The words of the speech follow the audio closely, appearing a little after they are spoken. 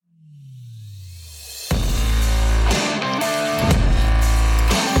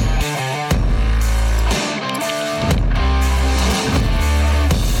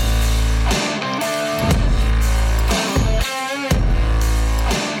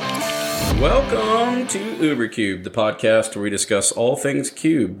Welcome to UberCube, the podcast where we discuss all things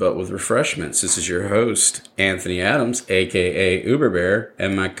Cube, but with refreshments. This is your host, Anthony Adams, aka UberBear,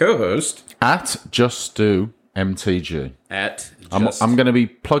 and my co-host... At JustDoMTG. I'm going to be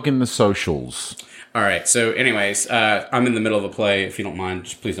plugging the socials. All right, so anyways, I'm in the middle of a play. If you don't mind,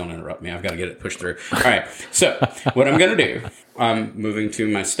 just please don't interrupt me. I've got to get it pushed through. All right, so what I'm going to do, I'm moving to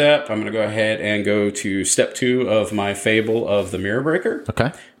my step. I'm going to go ahead and go to step 2 of my fable of the Mirror Breaker.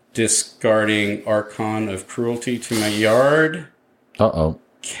 Okay. Discarding Archon of Cruelty to my yard. Uh-oh.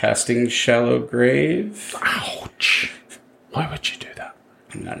 Casting Shallow Grave. Ouch. Why would you do that?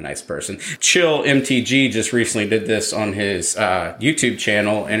 I'm not a nice person. Chill MTG just recently did this on his YouTube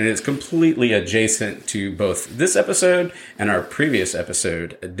channel, and it is completely adjacent to both this episode and our previous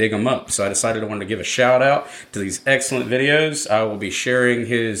episode, Dig 'em Up. So I decided I wanted to give a shout out to these excellent videos. I will be sharing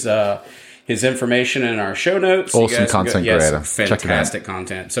his information in our show notes. Awesome content creator. Yes, fantastic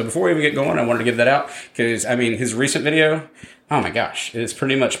content. So before we even get going, I wanted to give that out because, I mean, his recent video, oh my gosh, it's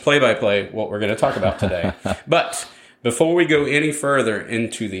pretty much play-by-play what we're going to talk about today. But before we go any further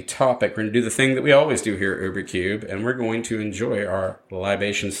into the topic, we're going to do the thing that we always do here at UberCube, and we're going to enjoy our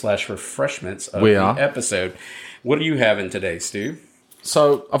libation/refreshments of the episode. What are you having today, Stu?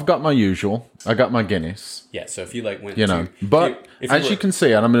 So I've got my usual. I got my Guinness. Yeah, so if you went but as you can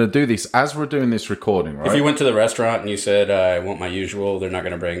see, and I'm going to do this as we're doing this recording, right? If you went to the restaurant and you said, I want my usual, they're not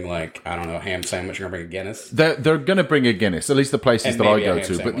going to bring, a ham sandwich. You're going to bring a Guinness? They're going to bring a Guinness, at least the places that I go to.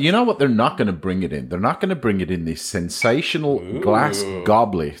 Sandwich. But you know what? They're not going to bring it in. They're not going to bring it in this sensational glass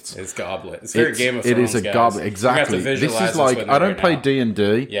goblet. It's goblet. It's very Game of Thrones, It is a guys. goblet, exactly. This is like, I don't play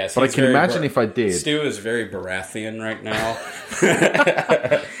D&D, yes, but I can imagine if I did. Stu is very Baratheon right now.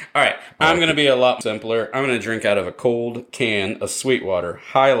 All right, I'm going to be a lot simpler. I'm going to drink out of a cold can of Sweetwater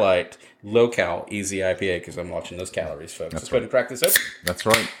Highlight Low-Cal Easy IPA because I'm watching those calories, folks. Let's go ahead and crack this open. That's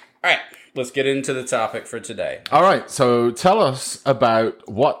right. All right, let's get into the topic for today. All right, so tell us about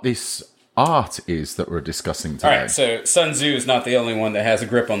what this art is that we're discussing today. All right, so Sun Tzu is not the only one that has a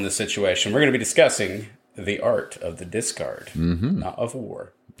grip on this situation. We're going to be discussing the art of the discard, not of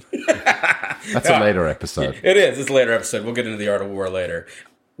war. That's a later episode. It is. It's a later episode. We'll get into the art of war later.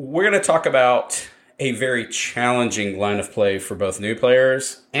 We're going to talk about a very challenging line of play for both new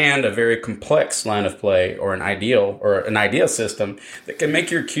players and a very complex line of play or an idea system that can make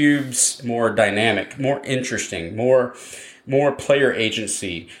your cubes more dynamic, more interesting, more player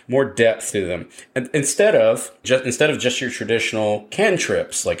agency, more depth to them. And instead of just your traditional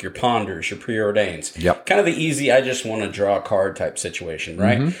cantrips like your ponders, your preordains. Yep. Kind of the easy, I just want to draw a card type situation,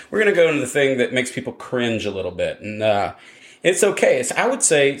 right? Mm-hmm. We're going to go into the thing that makes people cringe a little bit. And it's okay. I would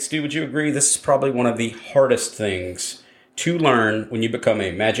say, Stu, would you agree this is probably one of the hardest things to learn when you become a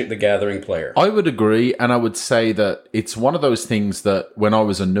Magic the Gathering player? I would agree, and I would say that it's one of those things that when I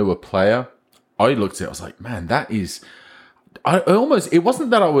was a newer player, I looked at it, I was like, man, that is... it wasn't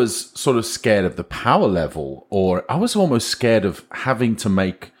that I was sort of scared of the power level, or I was almost scared of having to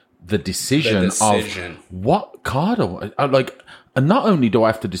make the decision. Of what card and not only do I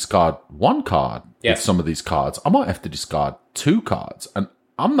have to discard one card with some of these cards, I might have to discard 2 cards. And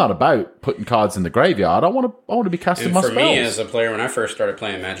I'm not about putting cards in the graveyard. I want to be casting my spells. For me, as a player, when I first started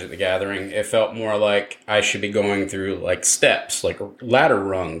playing Magic the Gathering, it felt more like I should be going through like steps, like ladder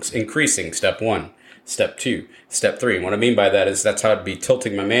rungs, increasing step 1. Step 2, step 3. What I mean by that is that's how I'd be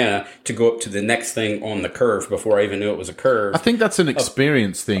tilting my mana to go up to the next thing on the curve before I even knew it was a curve. I think that's an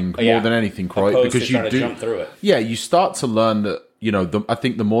experience thing more than anything, right? Because you do jump through it. Yeah, you start to learn that, I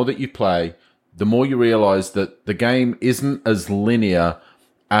think the more that you play, the more you realize that the game isn't as linear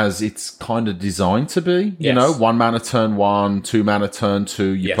as it's kind of designed to be. Yes. 1 mana turn 1, 2 mana turn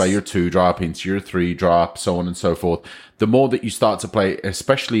 2, you play your 2-drop into your 3-drop, so on and so forth. The more that you start to play,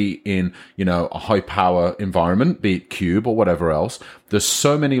 especially in, a high power environment, be it cube or whatever else, there's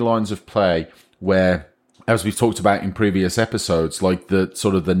so many lines of play where, as we've talked about in previous episodes, like the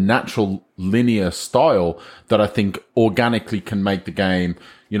sort of the natural linear style that I think organically can make the game,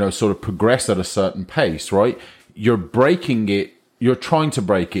 sort of progress at a certain pace, right? You're breaking it. You're trying to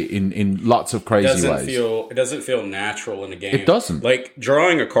break it in lots of crazy ways. It doesn't feel natural in a game. It doesn't. Like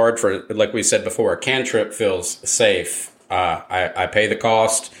drawing a card for, like we said before, a cantrip feels safe. I pay the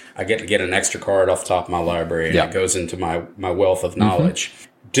cost. I get to get an extra card off the top of my library, and it goes into my wealth of knowledge. Mm-hmm.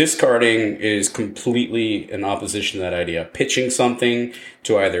 Discarding is completely in opposition to that idea. Pitching something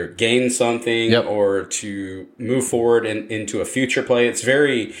to either gain something or to move forward into a future play.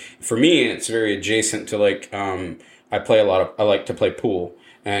 For me, it's very adjacent to like, I like to play pool.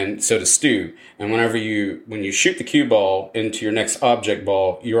 and so does Stu. And when you shoot the cue ball into your next object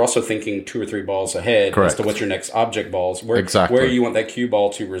ball, you're also thinking 2 or 3 balls ahead as to what your next object ball is, where you want that cue ball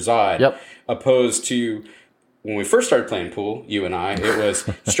to reside. Yep. Opposed to when we first started playing pool, you and I, it was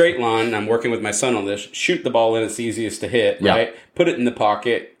straight line. And I'm working with my son on this. Shoot the ball in; it's the easiest to hit. Right? Put it in the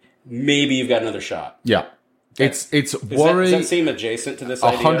pocket. Maybe you've got another shot. Yeah. It's worry. Does that seem adjacent to this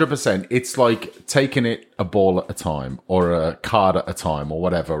idea? 100%. It's like taking it a ball at a time or a card at a time or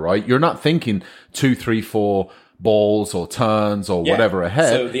whatever, right? You're not thinking 2, 3, 4 balls or turns or whatever ahead.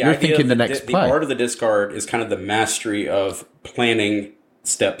 So you're thinking the next play. The art of the discard is kind of the mastery of planning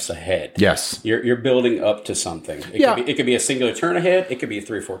steps ahead. Yes. You're building up to something. It could be a singular turn ahead. It could be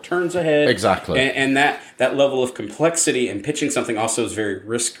 3 or 4 turns ahead. Exactly. And that level of complexity in pitching something also is very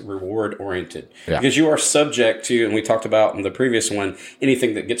risk-reward oriented. Yeah. Because you are subject to, and we talked about in the previous one,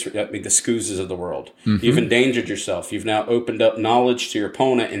 anything that gets, the scoozes of the world. Mm-hmm. You've endangered yourself. You've now opened up knowledge to your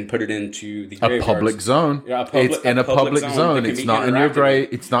opponent and put it into the graveyards. A public zone. It's in a public zone. It's not in your grave.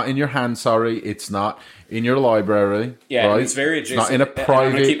 It's not in your hand, sorry. It's not in your library. Yeah, right? It's very adjacent. It's not in a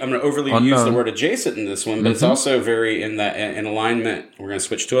private. I'm going to overly use the word adjacent in this one, but it's also very in alignment. We're going to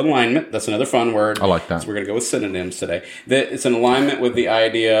switch to alignment. That's another fun word. I like that. So we're going to go with synonyms today. It's in alignment with the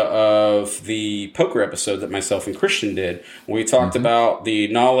idea of the poker episode that myself and Christian did. We talked about the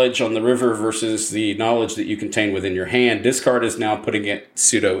knowledge on the river versus the knowledge that you contain within your hand. Discard is now putting it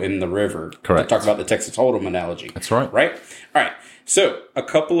pseudo in the river. Correct. Talk about the Texas Hold'em analogy. That's right. Right? All right. So,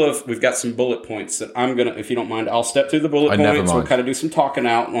 we've got some bullet points that I'm going to, if you don't mind, I'll step through the bullet points. We'll kind of do some talking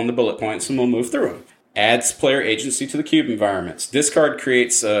out on the bullet points and we'll move through them. Adds player agency to the cube environments. Discard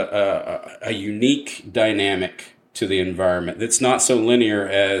creates a unique dynamic to the environment that's not so linear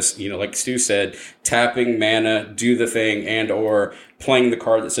as, like Stu said, tapping mana, do the thing, and or playing the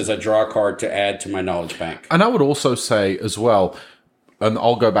card that says I draw a card to add to my knowledge bank. And I would also say as well, and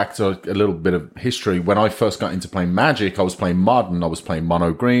I'll go back to a little bit of history. When I first got into playing Magic, I was playing Modern, I was playing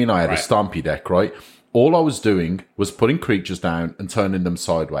Mono Green, I had a Stompy deck, right? All I was doing was putting creatures down and turning them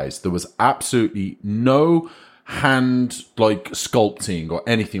sideways. There was absolutely no hand, sculpting or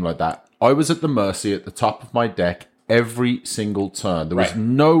anything like that. I was at the mercy at the top of my deck every single turn. There was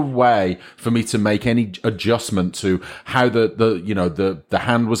no way for me to make any adjustment to how the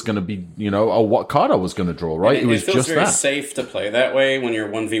hand was going to be, or what card I was going to draw, right? It was feels just very that. safe to play that way when you're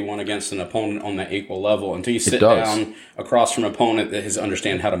 1v1 against an opponent on that equal level until you sit down across from an opponent that has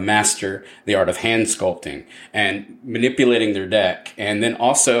understand how to master the art of hand sculpting and manipulating their deck, and then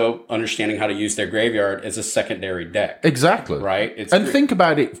also understanding how to use their graveyard as a secondary deck. Exactly. Right? Think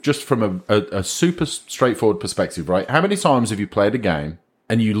about it just from a super straightforward perspective, right? How many times have you played a game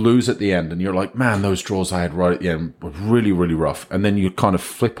and you lose at the end and you're like, man, those draws I had right at the end were really, really rough. And then you kind of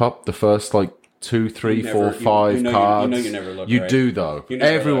flip up the first 2, 3, 4, 5 cards. You never look. You do though.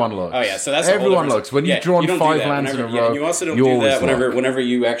 Everyone looks. Oh yeah, so that's everyone looks. When you've drawn 5 lands in a row, you also don't do that whenever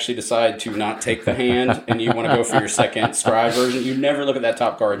you actually decide to not take the hand and you want to go for your second scry version. You never look at that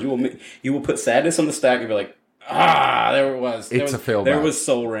top card. You will put sadness on the stack and be like, there it was. It's a feel There bad. was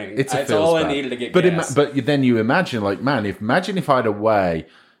Soul Ring. It's all bad. I needed to get but then you imagine, imagine if I had a way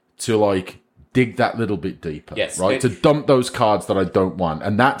to, dig that little bit deeper, right? To dump those cards that I don't want.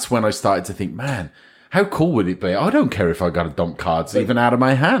 And that's when I started to think, man, how cool would it be? I don't care if I got to dump cards even out of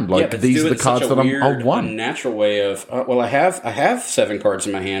my hand. These are the cards that I want. Unnatural way of, I have 7 cards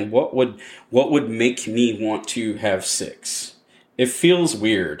in my hand. What would make me want to have 6? It feels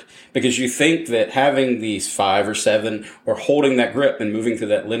weird because you think that having these 5 or 7 or holding that grip and moving through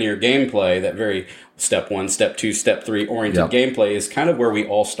that linear gameplay, that very step 1, step 2, step 3 oriented gameplay is kind of where we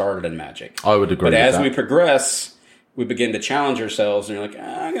all started in Magic. I would agree with that. But as we progress, we begin to challenge ourselves and you're like,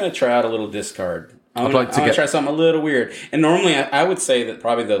 I'm going to try out a little discard. I want to try something a little weird. And normally I would say that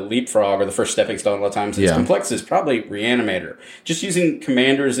probably the leapfrog or the first stepping stone a lot of times it's complex is probably Reanimator. Just using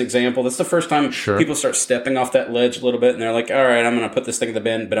Commander as an example, that's the first time people start stepping off that ledge a little bit and they're like, all right, I'm going to put this thing in the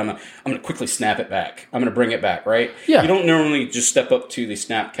bin, but I'm going to quickly snap it back. I'm going to bring it back, right? Yeah. You don't normally just step up to the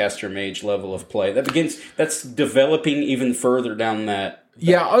Snapcaster Mage level of play. That's developing even further down that.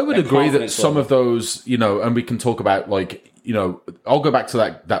 I would agree that some of those, and we can talk about I'll go back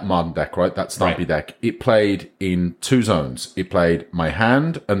to that Modern deck, right? That Stompy deck. It played in 2 zones. It played my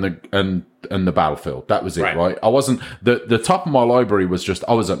hand and the battlefield. That was it, right? I wasn't the top of my library was just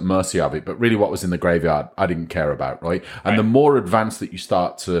I was at mercy of it, but really what was in the graveyard I didn't care about, right? And the more advanced that you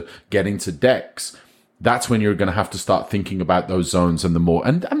start to get into decks, that's when you're going to have to start thinking about those zones and the more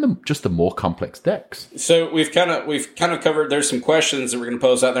just the more complex decks. So we've kind of covered. There's some questions that we're going to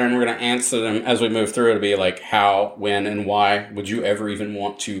pose out there, and we're going to answer them as we move through. It'll be like how, when, and why would you ever even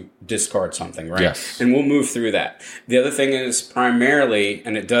want to discard something, right? Yes. And we'll move through that. The other thing is primarily,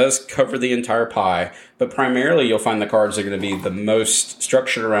 and it does cover the entire pie, but primarily you'll find the cards that are going to be the most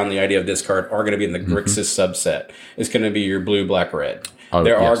structured around the idea of discard are going to be in the Grixis subset. It's going to be your blue, black, red.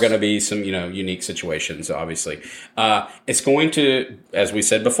 There are going to be some, unique situations, obviously. It's going to, as we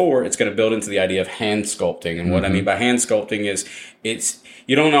said before, it's going to build into the idea of hand sculpting. And what I mean by hand sculpting is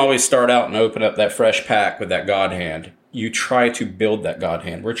you don't always start out and open up that fresh pack with that God hand. You try to build that God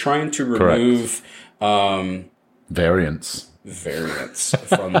hand. We're trying to remove variance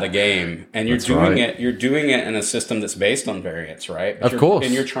from the game. And you're doing it in a system that's based on variance, right? Of course.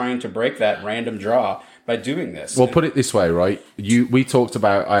 And you're trying to break that random draw by doing this. Well, put it this way, right? We talked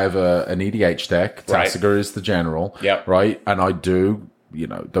about, I have an EDH deck. Tasigur is the general. Yep. Right? And I do,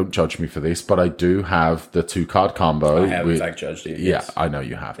 don't judge me for this, but I do have the 2-card combo. I have, in fact, judged you. Yeah, I know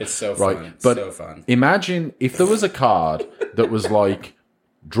you have. It's so fun. It's but so fun. Imagine if there was a card that was like,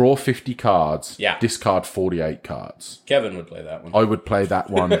 draw 50 cards, discard 48 cards. Kevin would play that one. I would play that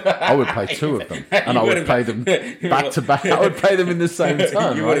one. I would play 2 of them. And I would play them back to back. I would play them in the same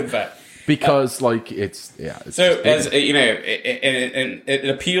turn, you right? would, in fact. Because, it's so, as it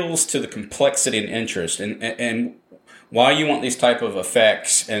appeals to the complexity and interest. And why you want these type of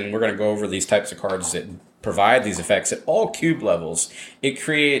effects, and we're going to go over these types of cards that provide these effects at all cube levels, it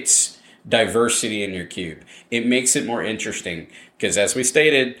creates diversity in your cube. It makes it more interesting. Because as we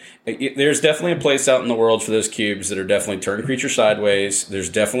stated, there's definitely a place out in the world for those cubes that are definitely turn creature sideways. There's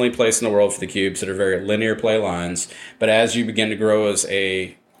definitely a place in the world for the cubes that are very linear play lines. But as you begin to grow as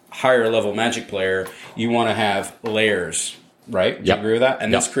a higher level Magic player, you want to have layers, right? Do you agree with that?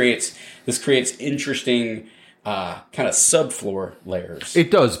 And this creates interesting kind of subfloor layers.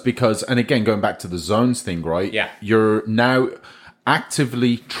 It does, because, and again, going back to the zones thing, right? Yeah. You're now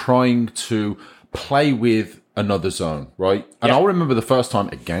actively trying to play with another zone, right? And I'll remember the first time,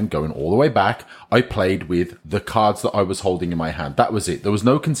 again, going all the way back, I played with the cards that I was holding in my hand. That was it. There was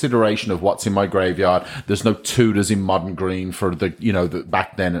no consideration of what's in my graveyard. There's no tutors in Modern Green for the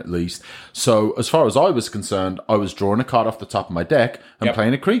back then at least. So as far as I was concerned, I was drawing a card off the top of my deck and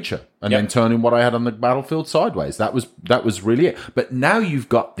playing a creature and then turning what I had on the battlefield sideways. That was really it. But now you've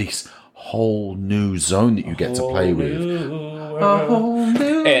got this whole new zone that you get to play with.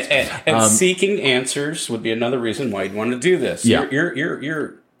 And seeking answers would be another reason why you'd want to do this. Yeah.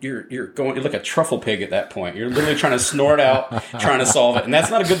 You're going like a truffle pig at that point. You're literally trying to snort out, trying to solve it, and that's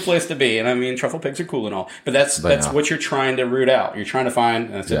not a good place to be. And I mean, truffle pigs are cool and all, but that's what you're trying to root out. You're trying to find.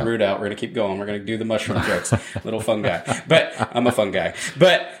 And I said root out. We're gonna keep going. We're gonna do the mushroom jokes. Little fun guy, but I'm a fun guy.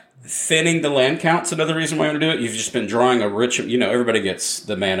 But thinning the land count's another reason why you want to do it. You've just been drawing a rich. Everybody gets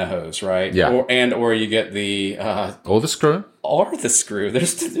the mana hose, right? Yeah. Or you get the or the screw. Or the screw.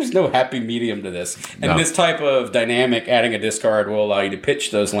 There's no happy medium to this. And this type of dynamic, adding a discard, will allow you to pitch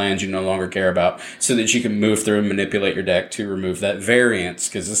those lands you no longer care about so that you can move through and manipulate your deck to remove that variance.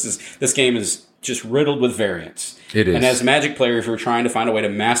 Because this game is just riddled with variance. It is. And as a Magic player, if you're trying to find a way to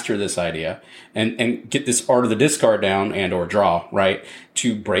master this idea and get this art of the discard down and or draw, right,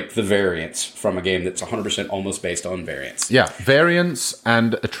 to break the variance from a game that's 100% almost based on variance. Yeah, variance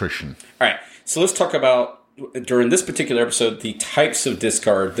and attrition. All right, so let's talk about, during this particular episode, the types of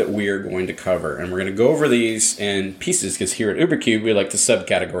discard that we are going to cover. And we're going to go over these in pieces because here at Ubercube, we like to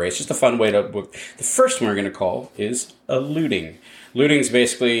subcategorize. It's just a fun way to... The first one we're going to call is a looting. Looting is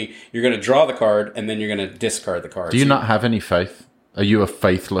basically, you're going to draw the card and then you're going to discard the card. Do you not have any faith? Are you a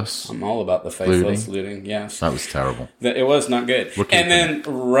faithless? I'm all about the faithless looting, yes. That was terrible. It was not good. And then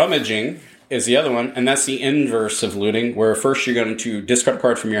rummaging is the other one, and that's the inverse of looting, where first you're going to discard a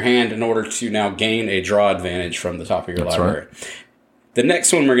card from your hand in order to now gain a draw advantage from the top of your library. Right. The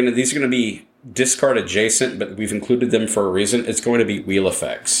next one, these are going to be discard adjacent, but we've included them for a reason. It's going to be wheel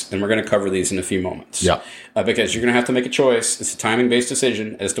effects, and we're going to cover these in a few moments. Yeah. Because you're going to have to make a choice. It's a timing-based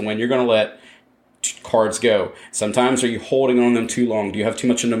decision as to when you're going to let cards go. Sometimes are you holding on them too long? Do you have too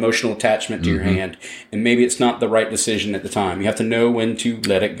much an emotional attachment to your hand? And maybe it's not the right decision at the time. You have to know when to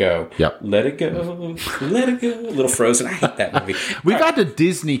let it go. Yep. Let it go. Let it go. A little Frozen. I hate that movie. We've had a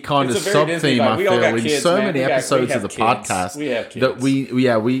Disney kind of sub-theme, I feel, in kids, so man. many episodes of the podcast. We have kids. That we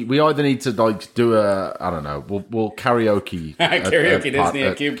either need to do a, I don't know, we'll karaoke. Karaoke Disney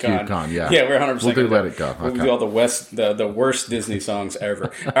at CubeCon. Yeah, we're 100%. We'll do Let It Go. We'll do all the worst Disney songs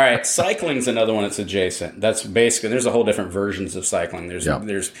ever. All right, cycling's another one that's adjacent. That's basically, there's a whole different versions of cycling.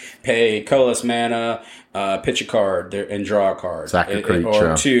 There's pay, colorless mana, pitch a card and draw a card, Sack a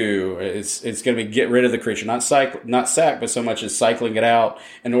creature, or two. It's going to be get rid of the creature, not sack, but so much as cycling it out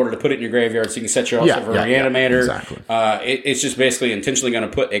in order to put it in your graveyard, so you can set yourself a reanimator. Exactly. It's just basically intentionally going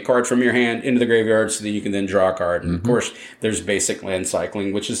to put a card from your hand into the graveyard so that you can then draw a card. And of course, there's basic land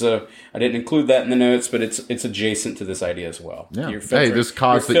cycling, which is I didn't include that in the notes, but it's adjacent to this idea as well. Yeah. You're filtering. There's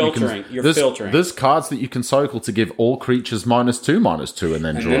cards filtering. There's cards that you can cycle to give all creatures -2/-2 and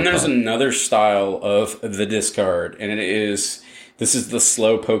then draw. And then there's another style of the discard, and this is the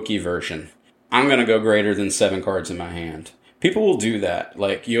slow pokey version. I'm going to go greater than 7 cards in my hand. People will do that.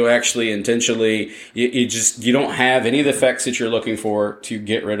 Like, you actually intentionally, you don't have any of the effects that you're looking for to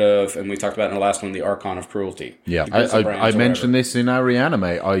get rid of, and we talked about in the last one, the Archon of Cruelty. Yeah, I mentioned this in our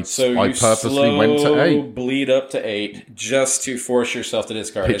Reanimate. I purposely went to 8. Bleed up to 8 just to force yourself to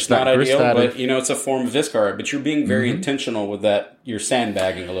discard. It's not ideal, but it's a form of discard. But you're being very intentional with that. You're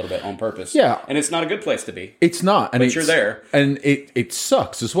sandbagging a little bit on purpose. Yeah. And it's not a good place to be. It's not. But you're there. And it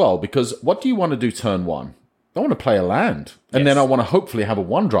sucks as well, because what do you want to do turn 1? I want to play a land. And then I want to hopefully have a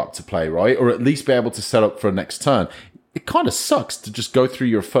 1-drop to play, right? Or at least be able to set up for a next turn. It kind of sucks to just go through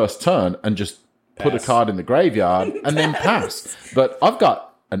your first turn and just put a card in the graveyard and then pass. But I've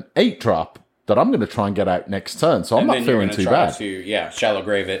got an 8-drop that I'm going to try and get out next turn, so I'm not feeling too bad. Shallow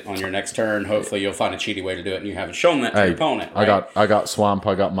grave it on your next turn. Hopefully you'll find a cheaty way to do it, and you haven't shown that to your opponent. Right? I got Swamp,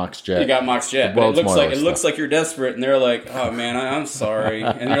 I got Mox Jet. You got Mox Jet, but it looks like you're desperate, and they're like, "Oh man, I'm sorry,"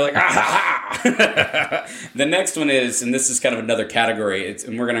 and you're like, "Ah ha ha." The next one is, and this is kind of another category,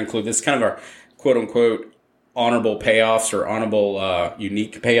 and we're going to include this kind of our quote unquote honorable payoffs or honorable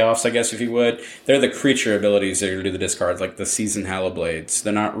unique payoffs, I guess, if you would. They're the creature abilities that are going to do the discards, like the Seasoned Hallowblades.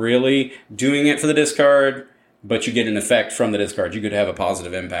 They're not really doing it for the discard, but you get an effect from the discard. You could have a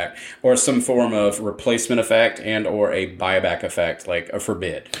positive impact, or some form of replacement effect and or a buyback effect, like a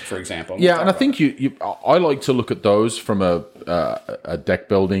Forbid, for example. Yeah, and I think I like to look at those from a deck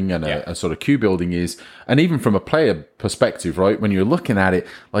building and a sort of queue building and even from a player perspective, right? When you're looking at it,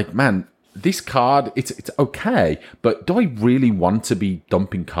 like, man, this card, it's okay, but do I really want to be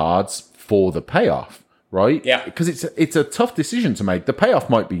dumping cards for the payoff, right? Yeah. Because it's a tough decision to make. The payoff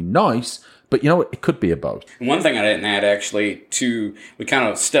might be nice, but you know what? It could be a both. One thing I didn't add, actually, we kind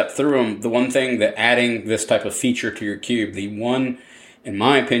of stepped through them. The one thing that adding this type of feature to your cube, in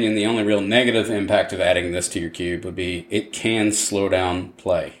my opinion, the only real negative impact of adding this to your cube would be it can slow down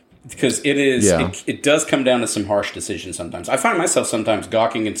play. Because it does come down to some harsh decisions sometimes. I find myself sometimes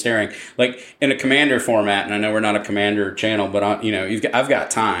gawking and staring, like in a commander format, and I know we're not a commander channel, but I've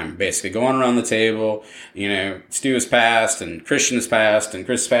got time basically going around the table. Stu has passed, and Christian has passed, and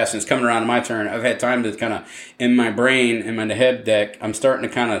Chris has passed, and it's coming around to my turn. I've had time to kind of, in my brain, in my head deck, I'm starting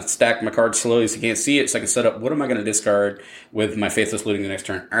to kind of stack my cards slowly so you can't see it, so I can set up what am I going to discard with my Faithless Looting the next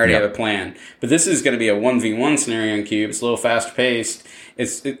turn. I already have a plan. But this is going to be a 1v1 scenario in cube. It's a little faster paced.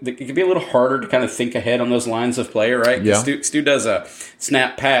 It can be a little harder to kind of think ahead on those lines of play, right? Yeah. Stu does a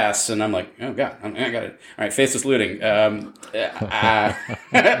snap pass, and I'm like, oh god, I got it. All right, Faceless Looting.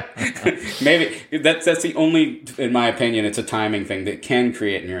 Maybe that's the only, in my opinion, it's a timing thing that can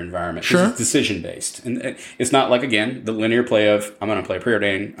create in your environment. Sure. It's decision based, and it's not like, again, the linear play of I'm going to play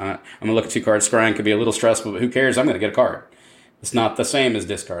Preordain. I'm going to look at 2 cards. Scrying could be a little stressful, but who cares? I'm going to get a card. It's not the same as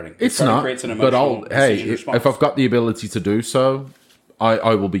discarding. It's not. Creates an emotional if I've got the ability to do so,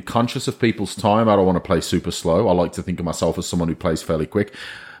 I will be conscious of people's time. I don't want to play super slow. I like to think of myself as someone who plays fairly quick.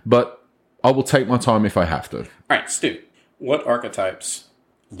 But I will take my time if I have to. All right, Stu, what archetypes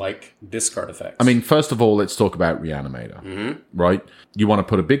like discard effects? I mean, first of all, let's talk about Reanimator, right? You want to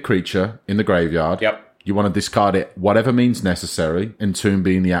put a big creature in the graveyard. Yep. You want to discard it whatever means necessary, Entomb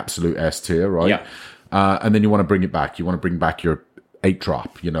being the absolute S tier, right? Yeah. And then you want to bring it back. You want to bring back your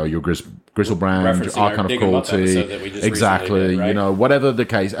 8-drop, your Griselbrand, your Archon of Cruelty. Exactly. Did, right? Whatever the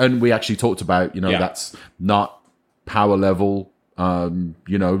case. And we actually talked about, that's not power level,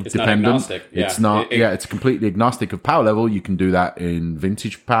 it's dependent. Not agnostic. It's not, it's completely agnostic of power level. You can do that in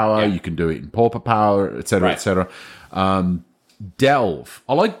Vintage Power. You can do it in Pauper Power, et cetera, et cetera. Delve.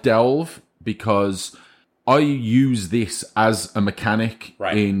 I like Delve because I use this as a mechanic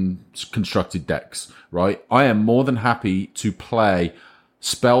in constructed decks, right? I am more than happy to play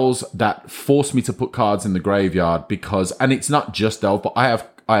spells that force me to put cards in the graveyard and it's not just Delve, but I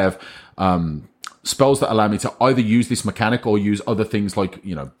have spells that allow me to either use this mechanic or use other things like,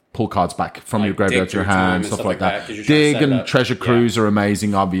 pull cards back from your graveyard to your hand, stuff like that. Dig and Treasure Cruise are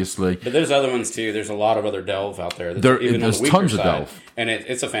amazing, obviously. But there's other ones too. There's a lot of other Delve out there. There's tons of Delve. And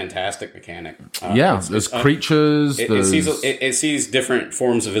it's a fantastic mechanic. There's creatures. It sees different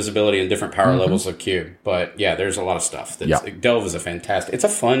forms of visibility and different power levels of cube. But yeah, there's a lot of stuff. Delve is a fantastic. It's a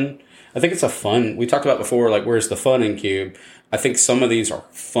fun. I think it's a fun. We talked about before, like where's the fun in Cube? I think some of these are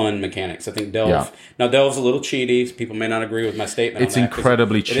fun mechanics. I think Delve. Yeah. Now Delve's a little cheaty. People may not agree with my statement. It's on that,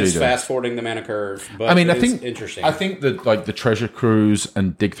 incredibly cheaty. It is fast forwarding the mana curve. But I mean, I think interesting. I think that like the Treasure Cruise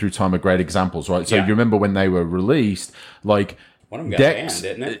and Dig Through Time are great examples, right? So Yeah. you remember when they were released, like One of them got decks,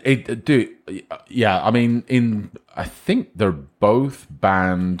 banned, didn't it? Dude, yeah. I mean, I think they're both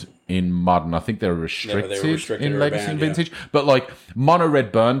banned in Modern. I think they're restricted, in or Legacy banned, and Vintage. But like mono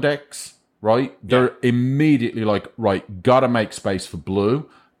red burn decks, right? They're immediately like, right, gotta make space for blue.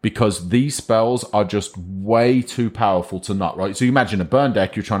 Because these spells are just way too powerful to not, right? So you imagine a burn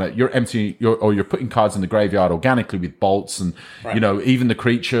deck, you're emptying, you're putting cards in the graveyard organically with bolts and, you know, even the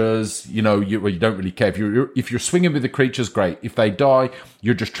creatures, you know, you don't really care. If you're swinging with the creatures, great. If they die,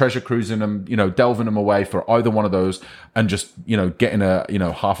 you're just treasure cruising them, you know, delving them away for either one of those and just, you know, getting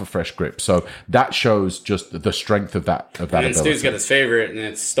half a fresh grip. So that shows just the strength of that ability. Stu's got his favorite, and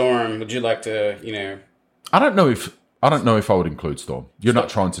it's Storm. Would you like to, you know... I don't know if I would include Storm. You're not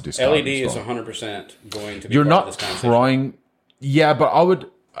trying to discard LED is Storm. 100% going to be You're part not of this conversation. trying. Yeah, but I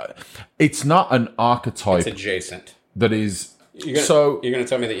would. It's not an archetype It's adjacent. that is. You're going to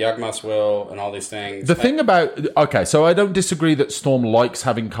tell me that Yawgmoth's Will and all these things... The thing about... Okay, so I don't disagree that Storm likes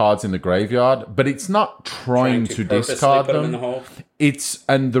having cards in the graveyard, but it's not trying to discard put them. in the hole?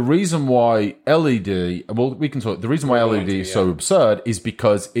 And the reason why LED... Well, we can talk... The reason why LED is so absurd is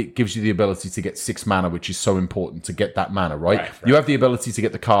because it gives you the ability to get 6 mana, which is so important to get that mana, right? You have the ability to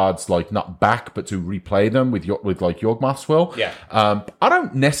get the cards, like, not back, but to replay them with like Yawgmoth's Will. Yeah. I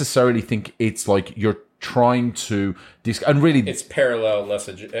don't necessarily think it's like you're trying to and really it's parallel less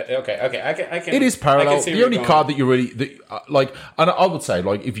okay I can it is parallel. The only card that you really like, and I would say,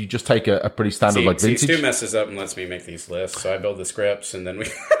 like, if you just take a pretty standard Vintage, Stu messes up and lets me make these lists, so I build the scripts and then we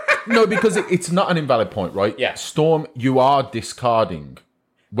no, because it's not an invalid point, right? Yeah. Storm, you are discarding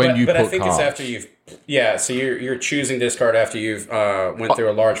when you put I think cards. it's after you've so you're choosing discard after you've went through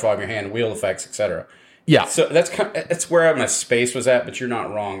a large volume of your hand, wheel effects, etc. Yeah. So that's where my space was at, but you're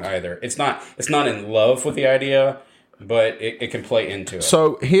not wrong either. It's not in love with the idea, but it can play into it.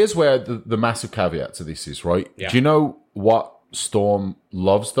 So here's where the massive caveat to this is, right? Yeah. Do you know what Storm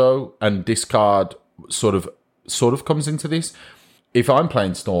loves, though? And discard sort of comes into this. If I'm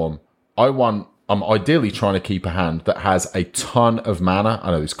playing Storm, I'm ideally trying to keep a hand that has a ton of mana.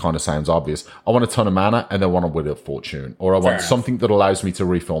 I know this kind of sounds obvious. I want a ton of mana, and then want a Wheel of Fortune, or I want something that allows me to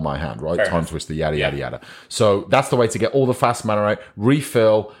refill my hand, right? Time Twister, yada yada yada. So that's the way to get all the fast mana out,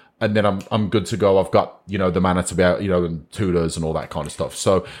 refill, and then I'm good to go. I've got, you know, the mana to be out, you know, and tutors and all that kind of stuff.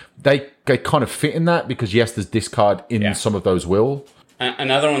 So they kind of fit in that because yes, there's discard in some of those will.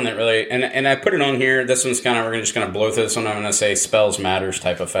 Another one that really, and I put it on here, this one's kind of, we're just going to blow through this one. I'm going to say spells matters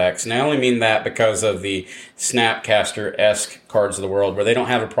type effects. And I only mean that because of the Snapcaster-esque cards of the world, where they don't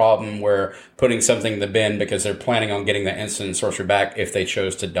have a problem where putting something in the bin because they're planning on getting that instant and sorcery back if they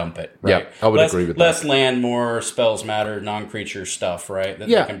chose to dump it. Right? Yeah, I would agree with that. Less land, more spells matter, non-creature stuff, right? That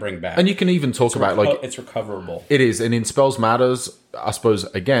they can bring back. And you can even talk about, like... It's recoverable. It is, and in Spells Matters, I suppose,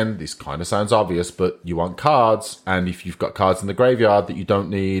 again, this kind of sounds obvious, but you want cards, and if you've got cards in the graveyard that you don't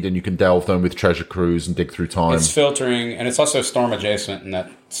need, and you can delve them with Treasure Cruise and Dig Through Time. It's filtering, and it's also Storm adjacent in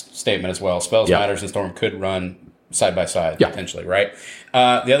that statement as well. Spells Matters and Storm could run side by side, potentially, right?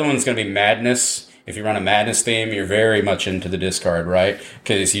 The other one's going to be Madness. If you run a Madness theme, you're very much into the discard, right?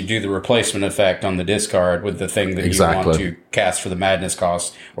 Because you do the replacement effect on the discard with the thing that you want to cast for the Madness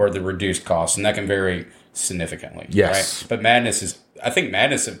cost or the reduced cost, and that can vary significantly. Yes. Right? But Madness is... I think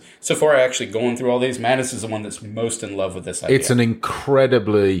Madness, so far actually going through all these, Madness is the one that's most in love with this idea. It's an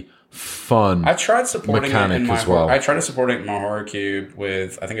incredibly fun I tried supporting mechanic it in my as well. I tried to support it in my Horror Cube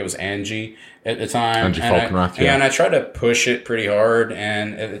with, I think it was Angie at the time. Angie Falkenrath, and I tried to push it pretty hard,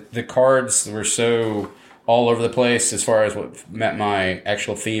 and the cards were so all over the place as far as what met my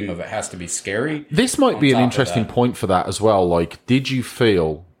actual theme of it has to be scary. This might be an interesting point for that as well. Like, did you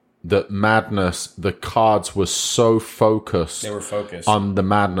feel that Madness, the cards were so focused. They were focused on the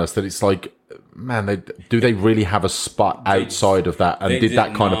Madness that it's like, man, do they really have a spot outside of that? And did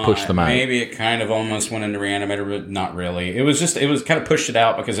that kind of push them out? Maybe it kind of almost went into Reanimator, but not really. It was kind of pushed it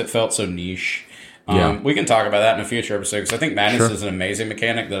out because it felt so niche. We can talk about that in a future episode because I think Madness is an amazing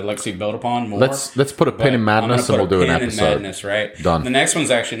mechanic that lets you build upon more. Let's put a pin in Madness and we'll do an episode. Madness, right? Done. The next one's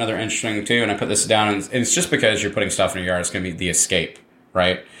actually another interesting too, and I put this down, and it's just because you're putting stuff in your yard. It's going to be the Escape.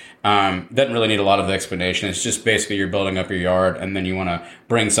 right? Doesn't really need a lot of explanation. It's just basically you're building up your yard, and then you want to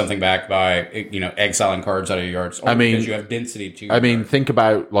bring something back by exiling cards out of your yards. Because you have density to. Yard. Think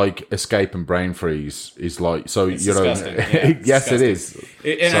about like Escape and Brain Freeze is like so. It's disgusting. Yeah, yes, disgusting.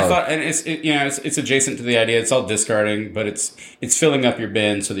 It is. I thought, and it's adjacent to the idea. It's all discarding, but it's filling up your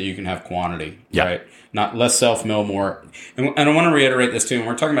bin so that you can have quantity. Yeah. Right. Not less self-mill, more. And I want to reiterate this too. When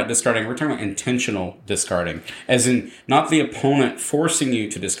we're talking about discarding, we're talking about intentional discarding. As in, not the opponent forcing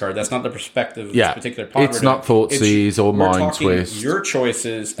you to discard. That's not the perspective of this particular pod. It's not Thoughtseize or Mind Twist. Your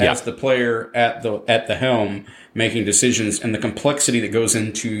choices as the player at the helm making decisions and the complexity that goes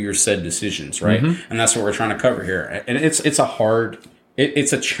into your said decisions, right? Mm-hmm. And that's what we're trying to cover here. And it's a hard...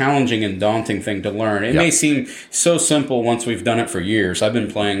 It's a challenging and daunting thing to learn. It may seem so simple once we've done it for years. I've been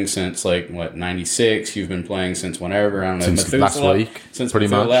playing since 96. You've been playing since whenever. I don't know. Since last week. Since pretty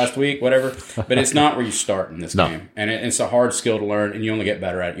much last week, whatever. But it's not where you start in this game. And it's a hard skill to learn, and you only get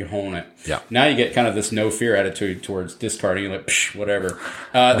better at it. You hone it. Yeah. Now you get kind of this no fear attitude towards discarding. You're like, psh, whatever.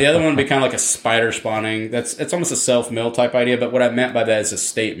 The other one would be kind of like a spider spawning. It's almost a self-mill type idea, but what I meant by that is a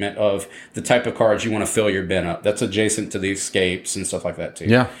statement of the type of cards you want to fill your bin up. That's adjacent to the escapes and stuff like that too.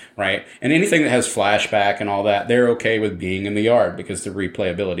 Yeah. Right? And anything that has flashback and all that, they're okay with being in the yard because the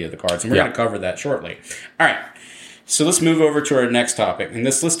replayability of the cards. And we're going to cover that shortly. All right. So let's move over to our next topic. And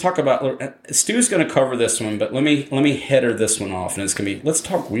let's talk about... Stu's going to cover this one, but let me header this one off. And it's going to be... Let's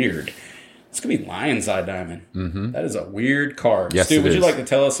talk weird. It's going to be Lion's Eye Diamond. Mm-hmm. That is a weird card. Yes, Stu, would you like to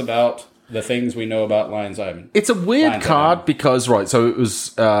tell us about the things we know about Lion's Eye Diamond? It's a weird card because, so it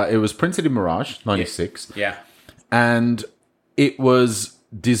was printed in Mirage, 96. Yeah. And it was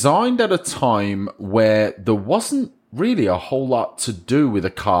designed at a time where there wasn't really a whole lot to do with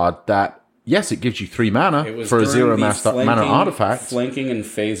a card that, yes, it gives you 3 mana for a 0 mana artifact. Flanking and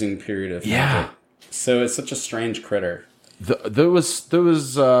phasing period of Magic. So it's such a strange critter. There was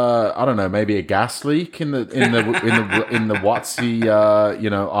I don't know, maybe a gas leak in the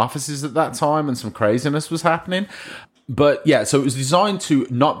WotC offices at that time, and some craziness was happening. But yeah, so it was designed to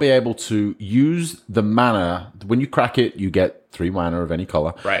not be able to use the mana. When you crack it, you get 3 mana of any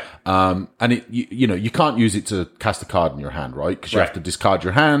color, right? And you can't use it to cast a card in your hand, right? Because you have to discard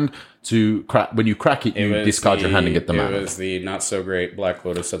your hand to crack. When you crack it, you discard your hand and get the mana. It was the not so great Black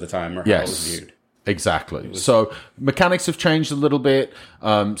Lotus of the time, or how it was viewed. Exactly. So mechanics have changed a little bit.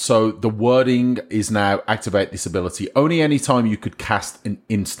 So the wording is now activate this ability only anytime you could cast an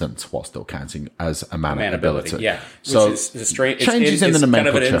instant while still counting as a mana ability. Yeah. So which is strange. Changes it's in the kind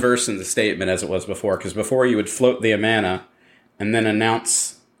of an nomenclature. inverse in the statement as it was before, because before you would float the mana and then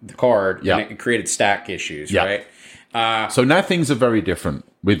announce the card, and it created stack issues, right? So now things are very different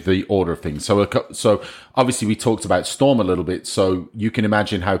with the order of things. So obviously we talked about Storm a little bit, so you can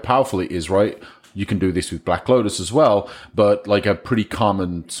imagine how powerful it is, right? You can do this with Black Lotus as well, but like a pretty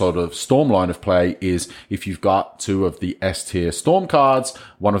common sort of Storm line of play is if you've got 2 of the S tier Storm cards,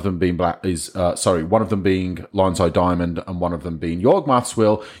 one of them being one of them being Lion's Eye Diamond and one of them being Yawgmoth's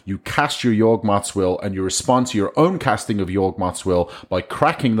Will, you cast your Yawgmoth's Will and you respond to your own casting of Yawgmoth's Will by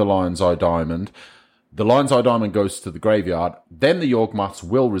cracking the Lion's Eye Diamond. The Lion's Eye Diamond goes to the graveyard, then the Yawgmoth's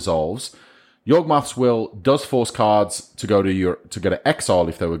Will resolves. Yawgmoth's Will does force cards to go to exile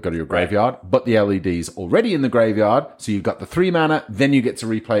if they would go to your graveyard, but the LED's already in the graveyard, so you've got the 3 mana, then you get to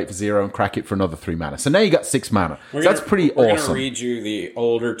replay it for 0 and crack it for another 3 mana. So now you got 6 mana. That's pretty awesome. We're going to read you the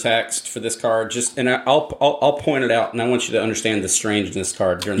older text for this card, and I'll point it out, and I want you to understand the strangeness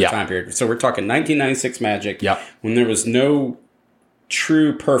card during the time period. So we're talking 1996 Magic, when there was no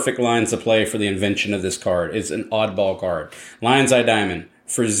true perfect lines of play for the invention of this card. It's an oddball card. Lion's Eye Diamond.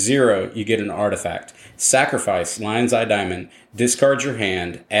 For 0, you get an artifact. Sacrifice Lion's Eye Diamond. Discard your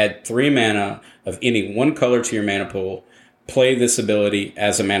hand. Add 3 mana of any one color to your mana pool. Play this ability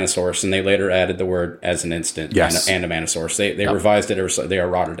as a mana source. And they later added the word as an instant and a mana source. They revised it or they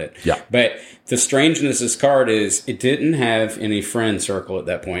eroded it. Yeah. But the strangeness of this card is it didn't have any friend circle at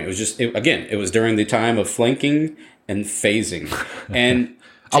that point. It was just, it was during the time of flanking and phasing. And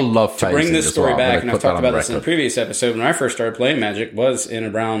I love to bring this story back, and I've talked about this in a previous episode. When I first started playing Magic, was in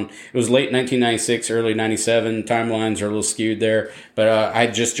around, it was late 1996, early 97. Timelines are a little skewed there, but I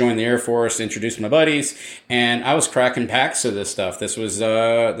just joined the Air Force, introduced my buddies, and I was cracking packs of this stuff. This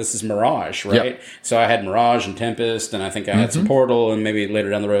is Mirage, right? Yep. So I had Mirage and Tempest, and I think I had some Portal, and maybe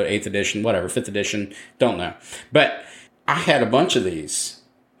later down the road 8th edition, whatever, 5th edition, don't know. But I had a bunch of these.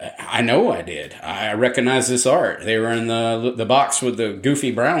 I know I did. I recognize this art. They were in the box with the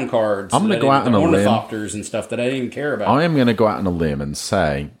goofy brown cards. I'm going to go out on a limb. Ornithopters and stuff that I didn't even care about. I am going to go out on a limb and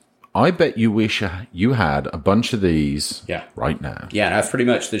say I bet you wish you had a bunch of these right now. Yeah, and I've pretty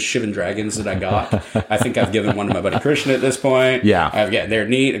much the Shivan Dragons that I got. I think I've given one to my buddy Christian at this point. Yeah. They're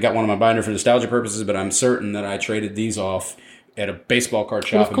neat. I got one on my binder for nostalgia purposes, but I'm certain that I traded these off at a baseball card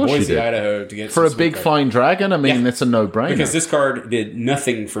shop in Boise, Idaho to get for a big flying dragon. I mean, it's a no-brainer. Because this card did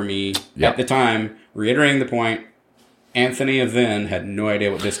nothing for me at the time. Reiterating the point, Anthony of then had no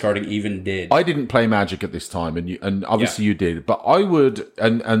idea what discarding even did. I didn't play Magic at this time, and obviously you did. But I would,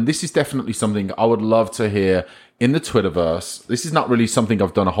 and this is definitely something I would love to hear in the Twitterverse. This is not really something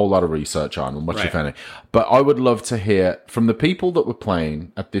I've done a whole lot of research on, or much if any. But I would love to hear from the people that were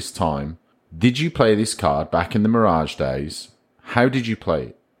playing at this time. Did you play this card back in the Mirage days? How did you play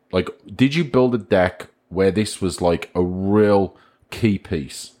it? Like, did you build a deck where this was like a real key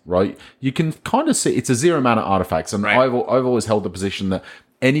piece, right? You can kind of see it's a 0 mana artifacts, and I've always held the position that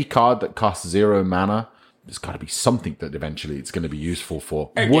any card that costs 0 mana, there's got to be something that eventually it's going to be useful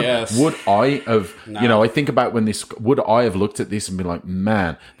for. Would I have, I think about would I have looked at this and been like,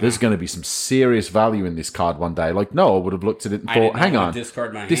 man, there's going to be some serious value in this card one day? Like, no, I would have looked at it and thought, hang on,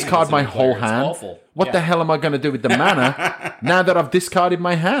 discard my whole hand. What the hell am I going to do with the mana now that I've discarded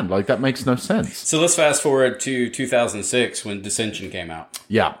my hand? Like, that makes no sense. So let's fast forward to 2006 when Dissension came out.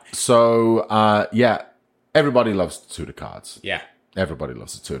 Yeah. So, everybody loves tutor cards. Yeah. Everybody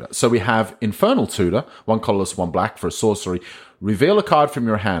loves a tutor. So we have Infernal Tutor, 1 colorless, 1 black for a sorcery. Reveal a card from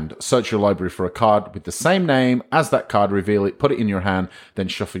your hand. Search your library for a card with the same name as that card. Reveal it, put it in your hand, then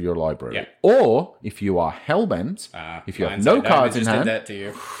shuffle your library. Yeah. Or, if you are hellbent, if you have no cards in hand... Did that to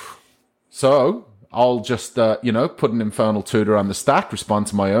you. So, I'll just, put an Infernal Tutor on the stack, respond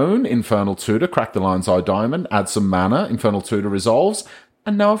to my own Infernal Tutor, crack the Lion's Eye Diamond, add some mana, Infernal Tutor resolves,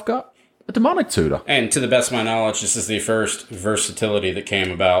 and now I've got a Demonic Tutor. And to the best of my knowledge, this is the first versatility that came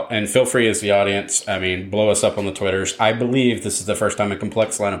about. And feel free as the audience, blow us up on the Twitters. I believe this is the first time a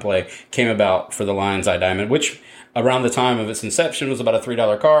complex line of play came about for the Lion's Eye Diamond, which around the time of its inception was about a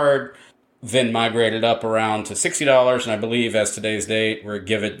 $3 card, then migrated up around to $60, and I believe as today's date, we're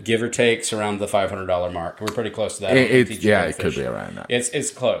give or takes around the $500 mark. We're pretty close to that. It could be around that. It's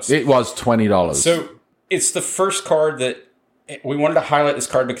close. It was $20. So it's the first card that we wanted to highlight this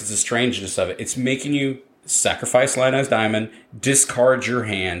card because of the strangeness of it. It's making you sacrifice Lion's Diamond, discard your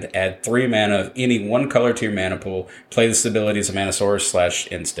hand, add 3 mana of any one color to your mana pool, play this ability as a mana source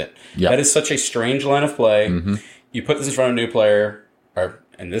 / instant. Yep. That is such a strange line of play. Mm-hmm. You put this in front of a new player, or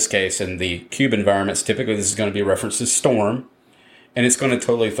in this case, in the cube environments, typically this is going to be referenced to Storm, and it's going to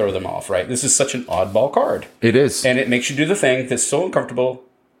totally throw them off, right? This is such an oddball card. It is. And it makes you do the thing that's so uncomfortable,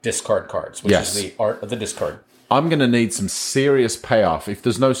 discard cards, which is the art of the discard. I'm going to need some serious payoff. If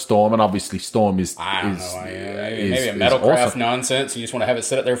there's no Storm, and obviously Storm is... I don't know. Maybe a Metalcraft awesome. Nonsense. You just want to have it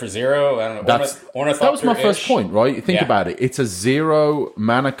sit up there for 0. I don't know. That was my first point, right? Think about it. It's a 0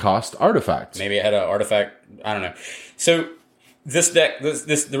 mana cost artifact. Maybe it had an artifact. I don't know. So... This deck,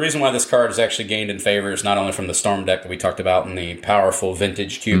 the reason why this card has actually gained in favor is not only from the Storm deck that we talked about in the powerful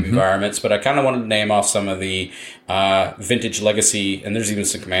vintage cube environments, but I kind of wanted to name off some of the vintage legacy, and there's even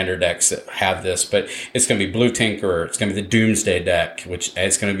some commander decks that have this, but it's going to be Blue Tinkerer, it's going to be the Doomsday deck, which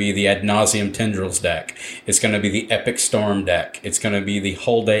it's going to be the Ad Nauseam Tendrils deck, it's going to be the Epic Storm deck, it's going to be the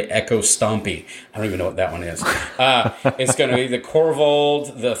Whole Day Echo Stompy, I don't even know what that one is, it's going to be the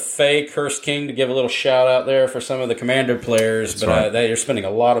Korvold, the Fey Cursed King, to give a little shout out there for some of the commander players. But you're spending a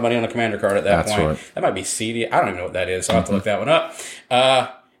lot of money on a commander card at that point. Right. That might be seedy. I don't even know what that is. So I'll have to look that one up.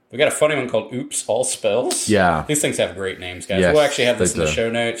 We got a funny one called Oops, All Spells. Yeah. These things have great names, guys. Yes, we'll actually have this in the show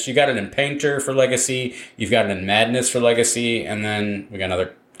notes. You got it in Painter for Legacy. You've got it in Madness for Legacy. And then we got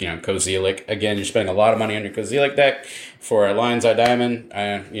another, Kozilek. Again, you're spending a lot of money on your Kozilek deck for a Lion's Eye Diamond.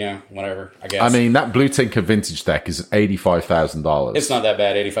 Whatever, I guess. I mean, that Blue Tinker vintage deck is $85,000. It's not that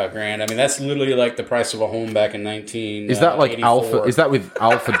bad, $85,000. I mean, that's literally like the price of a home back in 19. Is that like Alpha? Is that with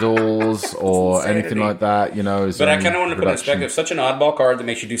Alpha Duels or anything like that? But I kind of want to put in perspective. Such an oddball card that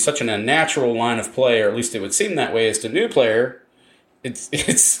makes you do such an unnatural line of play, or at least it would seem that way as to new player. It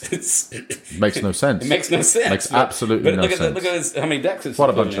makes no sense. It makes no sense. Makes absolutely no sense. Look at how many decks it's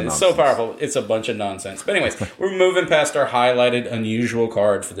what a bunch of nonsense. It's so powerful. It's a bunch of nonsense. But anyways, we're moving past our highlighted unusual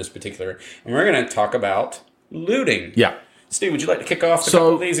card for this particular, and we're going to talk about looting. Yeah. Steve, would you like to kick off a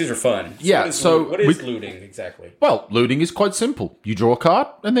couple of these? These are fun. What is looting exactly? Well, looting is quite simple. You draw a card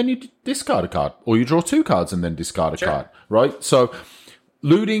and then you discard a card, or you draw 2 cards and then discard a card. Right. So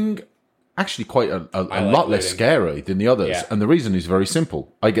looting. Actually quite a lot less scary than the others. Yeah. And the reason is very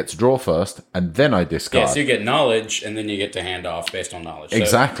simple. I get to draw first, and then I discard. Yeah, so you get knowledge, and then you get to hand off based on knowledge.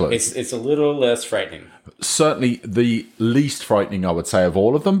 Exactly. So it's a little less frightening. Certainly the least frightening, I would say, of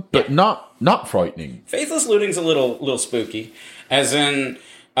all of them, but not frightening. Faithless looting's a little spooky, as in...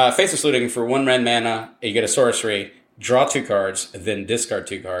 Faceless Looting for 1 red mana, you get a sorcery, draw 2 cards, then discard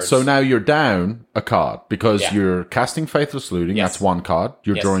 2 cards. So now you're down a card because you're casting Faithless Looting. Yes. That's 1 card.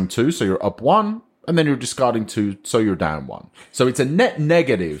 You're drawing 2, so you're up 1, and then you're discarding 2, so you're down 1. So it's a net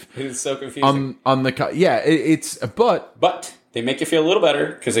negative. It's so confusing. On the card. Yeah, it's But they make you feel a little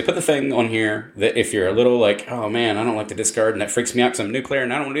better because they put the thing on here that if you're a little like, oh man, I don't like to discard, and that freaks me out because I'm a new player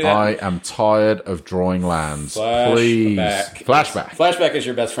and I don't want to do that. I am tired of drawing lands. Please. Flashback. Flashback is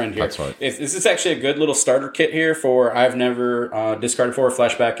your best friend here. That's right. This is actually a good little starter kit here for I've never discarded for.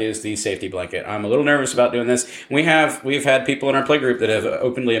 Flashback is the safety blanket. I'm a little nervous about doing this. We've had people in our play group that have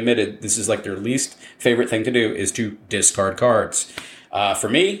openly admitted this is like their least favorite thing to do is to discard cards. For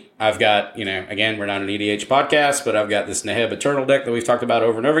me, I've got, again, we're not an EDH podcast, but I've got this Neheb Eternal deck that we've talked about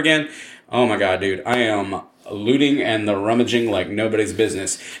over and over again. Oh my God, dude. I am looting and the rummaging like nobody's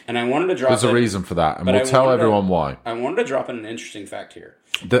business. And I wanted to drop There's a reason for that, and we'll tell everyone why. I wanted to drop in an interesting fact here.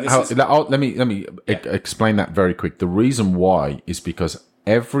 Let me explain that very quick. The reason why is because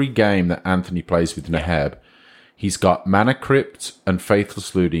every game that Anthony plays with Neheb, he's got Mana Crypt and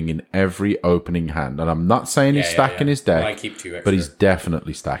Faithless Looting in every opening hand. And I'm not saying he's stacking his deck, I keep 2 extra. But he's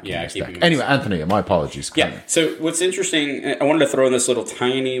definitely stacking his deck. Anyway, Anthony, my apologies. Yeah, so what's interesting, I wanted to throw in this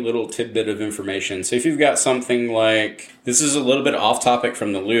tiny little tidbit of information. So if you've got something like, this is a little bit off topic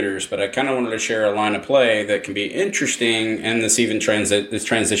from the looters, but I kind of wanted to share a line of play that can be interesting, and this even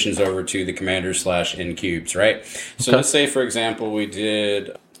transitions over to the commanders / in cubes, right? So let's say, for example, we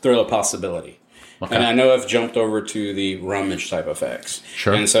did Thrill of Possibility. Okay. And I know I've jumped over to the rummage type effects.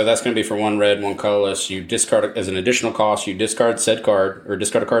 Sure. And so that's going to be for 1 red, 1 colorless. You discard as an additional cost. You discard said card or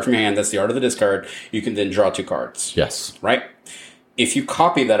discard a card from your hand. That's the art of the discard. You can then draw 2 cards. Yes. Right? If you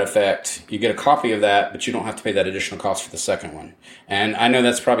copy that effect, you get a copy of that, but you don't have to pay that additional cost for the second one. And I know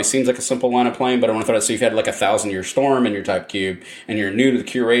that's probably seems like a simple line of playing, but I want to throw it. So you've had like a 1,000-year storm in your type cube, and you're new to the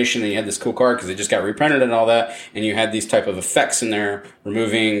curation, and you had this cool card because it just got reprinted and all that, and you had these type of effects in there,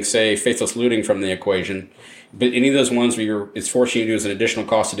 removing, say, Faithless Looting from the equation. But any of those ones where it's forcing you to do as an additional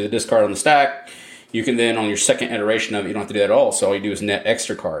cost to do the discard on the stack, you can then, on your second iteration of it, you don't have to do that at all. So all you do is net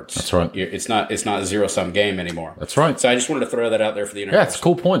extra cards. That's right. It's not a zero-sum game anymore. That's right. So I just wanted to throw that out there for the internet. Yeah, it's a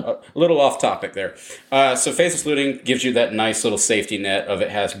cool point. A little off topic there. So Faceless Looting gives you that nice little safety net of it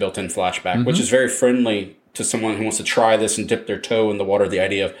has built-in flashback, which is very friendly to someone who wants to try this and dip their toe in the water, the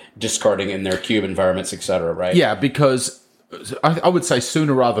idea of discarding in their cube environments, etc., right? Yeah, because I would say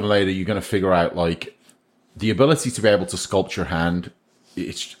sooner rather than later, you're going to figure out, like, the ability to be able to sculpt your hand.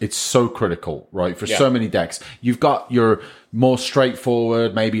 It's so critical, right? For so many decks. You've got your more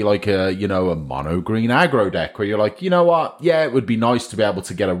straightforward, maybe like a mono green aggro deck where you're like, you know what? Yeah, it would be nice to be able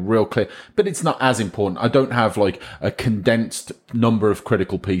to get a real clear, but it's not as important. I don't have like a condensed number of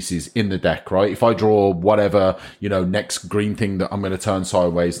critical pieces in the deck, right? If I draw whatever, next green thing that I'm going to turn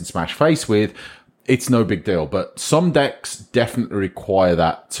sideways and smash face with, it's no big deal, but some decks definitely require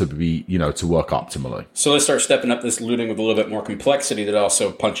that to be, to work optimally. So let's start stepping up this looting with a little bit more complexity that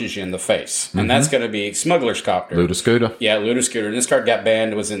also punches you in the face. And that's going to be Smuggler's Copter. Looter Scooter. Yeah, Looter Scooter. And this card got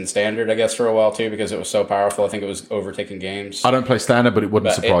banned. It was in Standard, I guess, for a while, too, because it was so powerful. I think it was overtaking games. I don't play Standard, but it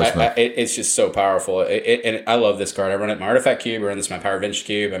wouldn't surprise me. It's just so powerful. And I love this card. I run it in my Artifact Cube. I run this in my Power Vintage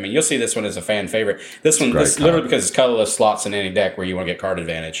Cube. I mean, you'll see this one as a fan favorite. This literally because it's colorless slots in any deck where you want to get card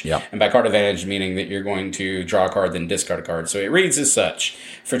advantage. Yep. And by card advantage, meaning that you're going to draw a card, then discard a card. So it reads as such.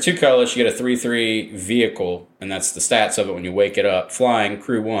 For 2 colors, you get a 3/3 vehicle, and that's the stats of it when you wake it up. Flying,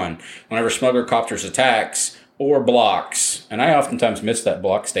 crew 1. Whenever Smuggler Copters attacks or blocks, and I oftentimes miss that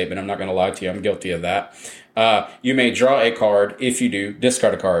block statement, I'm not going to lie to you, I'm guilty of that. You may draw a card. If you do,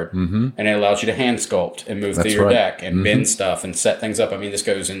 discard a card. Mm-hmm. And it allows you to hand sculpt and move through your deck and bend stuff and set things up. I mean, this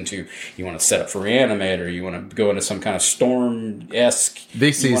goes into, you want to set up for Reanimator, you want to go into some kind of Storm-esque.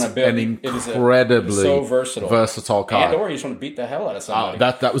 This is an incredibly so versatile card. And or you just want to beat the hell out of somebody.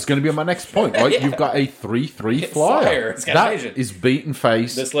 That was going to be my next point, right? You've got a 3/3 flyer. It's got that evasion. Is beaten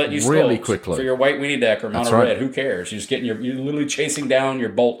face really quickly. For your white weenie deck or mono red, who cares? You're just you're literally chasing down your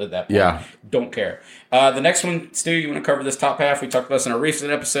bolt at that point. Yeah. Don't care. The next one, Stu, you want to cover this top half? We talked about this in a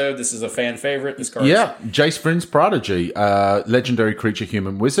recent episode. This is a fan favorite. This card. Yeah, Jace Vryn's Prodigy, legendary creature,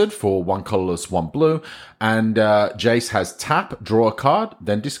 human wizard for 1 colorless, 1 blue, and Jace has tap, draw a card,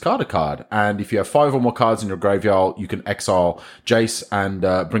 then discard a card. And if you have 5 or more cards in your graveyard, you can exile Jace and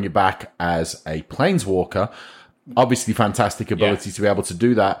bring it back as a planeswalker. Obviously, fantastic ability to be able to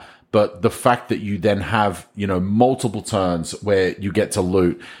do that. But the fact that you then have multiple turns where you get to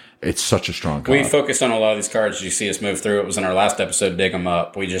loot. It's such a strong card. We focused on a lot of these cards. You see us move through. It was in our last episode, Dig 'em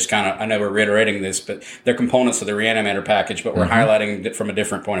Up. We just I know we're reiterating this, but they're components of the Reanimator package, but we're highlighting it from a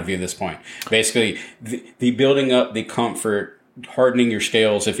different point of view at this point. Basically, the building up the comfort hardening your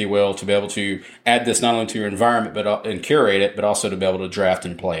scales, if you will, to be able to add this not only to your environment and curate it, but also to be able to draft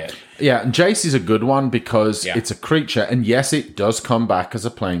and play it. Yeah, and Jace is a good one because it's a creature, and yes, it does come back as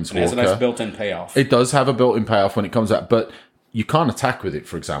a planeswalker. It has a nice built-in payoff. It does have a built-in payoff when it comes out, but you can't attack with it,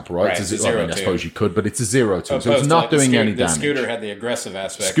 for example, right? It's a 0/2. I suppose you could, but it's a 0/2, so it's not doing any damage. The Scooter had the aggressive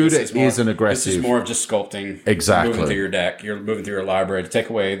aspect. Scooter is an aggressive. This is more of just sculpting. Exactly. Moving through your deck. You're moving through your library to take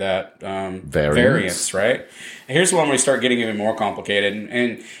away that variance, right? And here's one where we start getting even more complicated,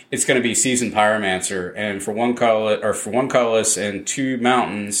 and it's going to be Seasoned Pyromancer. And for one colorless and 2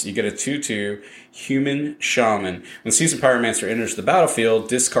 mountains, you get a 2/2 Human Shaman. When Seasoned Pyromancer enters the battlefield,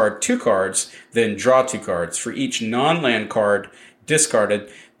 discard 2 cards, then draw 2 cards. For each non-land card discarded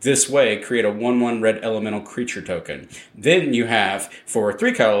this way, create a 1/1 red elemental creature token. Then you have, for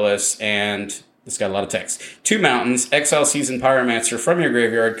 3 colorless and... This got a lot of text. 2 mountains, exile Seasoned Pyromancer from your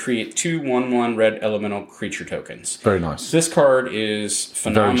graveyard, create 2 1/1 red elemental creature tokens. Very nice. This card is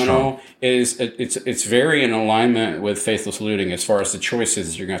phenomenal. It's very in alignment with Faithless Looting as far as the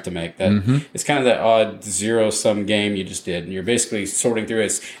choices you're going to have to make. That It's kind of that odd zero-sum game you just did, and you're basically sorting through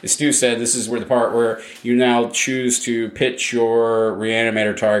it. As Stu said, this is where the part where you now choose to pitch your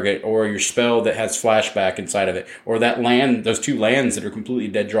Reanimator target or your spell that has flashback inside of it, or that land, those 2 lands that are completely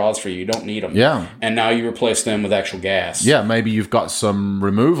dead draws for you. You don't need them. Yeah. And now you replace them with actual gas. Yeah, maybe you've got some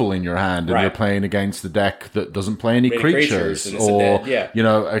removal in your hand and you're playing against the deck that doesn't play any creatures. Or, you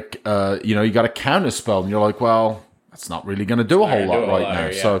know, you got a counter spell and you're like, well, that's not really going to do a whole lot right now.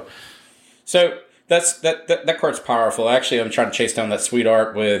 Yeah. So that card's powerful. Actually, I'm trying to chase down that sweet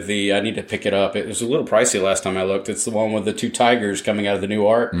art with I need to pick it up. It was a little pricey last time I looked. It's the one with the 2 tigers coming out of the new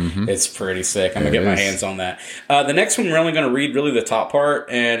art. It's pretty sick. I'm going to get my hands on that. The next one, we're only going to read really the top part,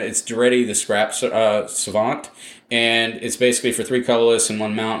 and it's Duretti the Scrap Savant. And it's basically for 3 colorless and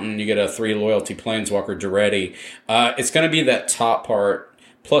 1 mountain. You get a 3 loyalty planeswalker Duretti. It's going to be that top part.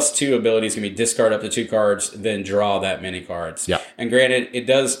 Plus 2 abilities can be discard up to 2 cards, then draw that many cards. Yeah. And granted,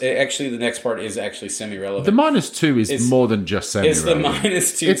 actually, the next part is actually semi-relevant. The -2 is more than just semi-relevant.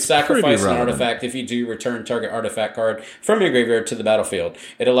 It's the -2. Sacrifice an artifact if you do return target artifact card from your graveyard to the battlefield.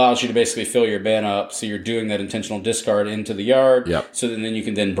 It allows you to basically fill your bin up, so you're doing that intentional discard into the yard. Yep. So then you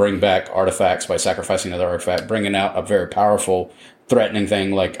can then bring back artifacts by sacrificing another artifact, bringing out a very powerful threatening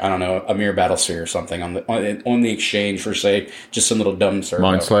thing like, I don't know, a Mere Battlesphere or something on the exchange for, say, just some little dumb servo.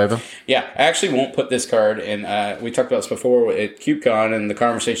 Mindslaver? Yeah, I actually won't put this card in. We talked about this before at CubeCon, and the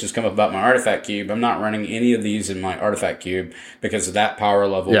conversations come up about my Artifact Cube. I'm not running any of these in my Artifact Cube because of that power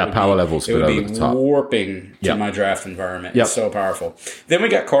level. Yeah, power level's it would be warping to my draft environment. It's so powerful. Then we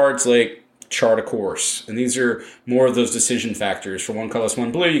got cards like Chart a Course, and these are more of those decision factors. For 1 colorless,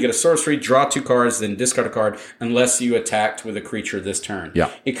 1 blue, you get a sorcery, draw 2 cards, then discard a card unless you attacked with a creature this turn. Yeah.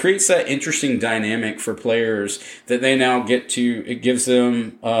 It creates that interesting dynamic for players that they now get to, it gives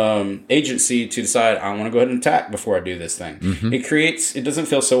them agency to decide, I want to go ahead and attack before I do this thing. It doesn't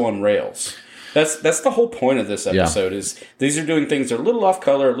feel so on rails. That's the whole point of this episode is these are doing things that are a little off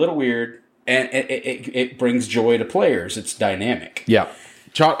color, a little weird, and it brings joy to players. It's dynamic. Yeah.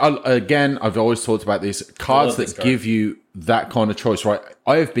 Again, I've always talked about this. Cards that give you that kind of choice, right?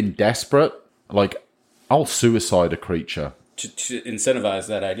 I have been desperate. Like, I'll suicide a creature. To incentivize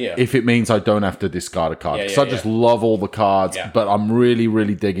that idea. If it means I don't have to discard a card. Because I just love all the cards, but I'm really,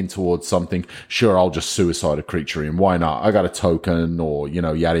 really digging towards something. Sure, I'll just suicide a creature in. Why not? I got a token or,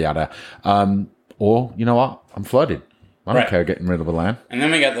 yada, yada. Or, you know what? I'm flooded. I don't care getting rid of a land. And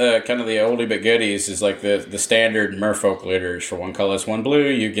then we got the kind of the oldie but goodies is like the standard Merfolk litters. For 1 colorless, 1 blue,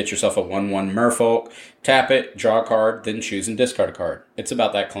 you get yourself a 1/1 Merfolk, tap it, draw a card, then choose and discard a card. It's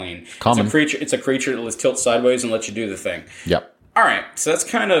about that clean. Common. It's a creature that tilts sideways and lets you do the thing. Yep. All right, so that's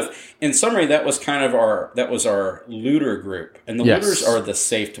kind of, in summary, that was our looter group. And the looters are the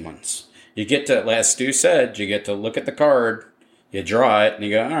safe ones. You get to, as Stu said, you get to look at the card, you draw it, and you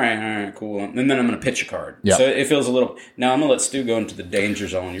go, all right, cool. And then I'm going to pitch a card. Yep. So it feels a little... Now I'm going to let Stu go into the danger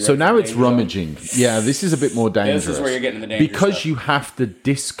zone. So now it's rummaging. Yeah, this is a bit more dangerous. This is where you're getting the danger because stuff. You have to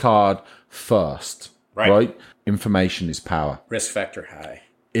discard first, right? Information is power. Risk factor high.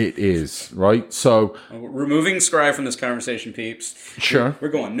 It is, right? So... Removing Scry from this conversation, peeps. Sure. We're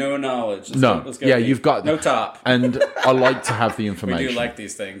going no knowledge. Let's go deep. You've got... No top. And I like to have the information. We do like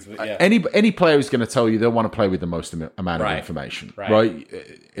these things, but yeah. Any player is going to tell you they want to play with the most amount of information, right?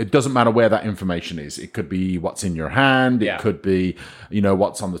 It doesn't matter where that information is. It could be what's in your hand. It could be,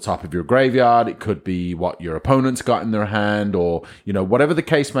 what's on the top of your graveyard. It could be what your opponent's got in their hand or, whatever the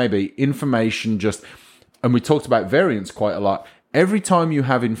case may be. Information just... And we talked about variance quite a lot. Every time you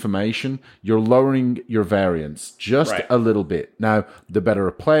have information, you're lowering your variance just a little bit. Now, the better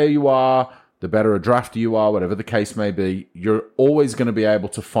a player you are, the better a drafter you are, whatever the case may be, you're always going to be able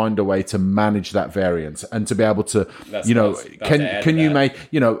to find a way to manage that variance and to be able to, can you make,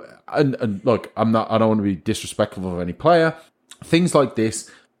 and look, I don't want to be disrespectful of any player. Things like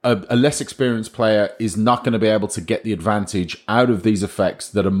this, a less experienced player is not going to be able to get the advantage out of these effects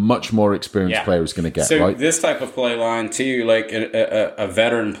that a much more experienced player is going to get. So right? This type of play line too, like a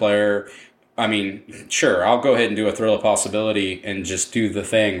veteran player. I mean, sure, I'll go ahead and do a Thrill of Possibility and just do the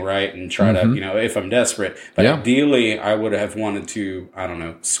thing, right? And try to, if I'm desperate. But ideally, I would have wanted to,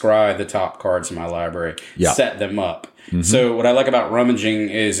 scry the top cards in my library, set them up. So what I like about rummaging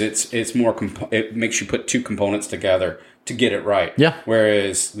is it's more, it makes you put two components together to get it right. Yeah.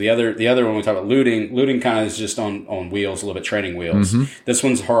 Whereas the other one we talk about looting kind of is just on wheels, a little bit training wheels. This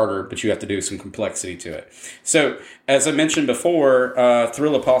one's harder, but you have to do some complexity to it. So as I mentioned before,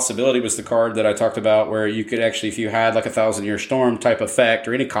 Thrill of Possibility was the card that I talked about where you could actually, if you had like a 1,000-Year Storm type effect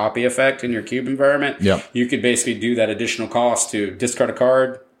or any copy effect in your cube environment, you could basically do that additional cost to discard a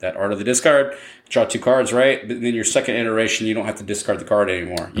card, that Art of the Discard, draw two cards, right? But then your second iteration, you don't have to discard the card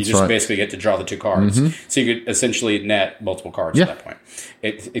anymore. You just basically get to draw the two cards. So you could essentially net multiple cards at that point.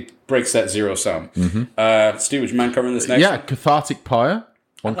 It breaks that zero sum. Stu, would you mind covering this next one? Cathartic Pyre.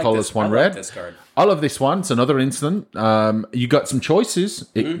 One colorless, one red. This card. I love this one. It's another instant. You got some choices.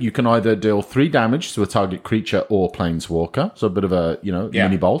 You can either deal 3 damage to a target creature or planeswalker. So a bit of a,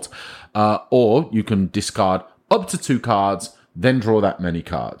 mini bolt. Or you can discard up to 2 cards, then draw that many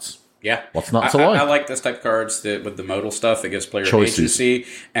cards. Yeah. What's not to like? I like this type of cards with the modal stuff that gives player agency.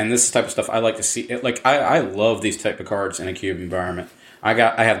 And this type of stuff I like to see. I love these type of cards in a cube environment. I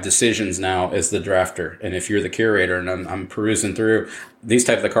have decisions now as the drafter. And if you're the curator and I'm perusing through, these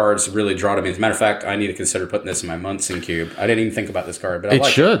type of cards really draw to me. As a matter of fact, I need to consider putting this in my Munson cube. I didn't even think about this card, but I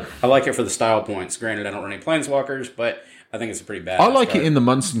like it. I like it for the style points. Granted, I don't run any planeswalkers, but I think it's a pretty bad I like it in the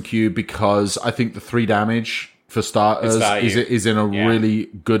Munson cube because I think the 3 damage for starters is in a really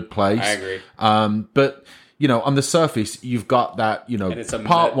good place. I agree. But on the surface, you've got that,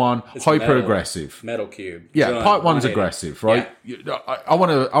 part one, hyper aggressive. Metal cube. Yeah, part one's aggressive, right? Yeah. I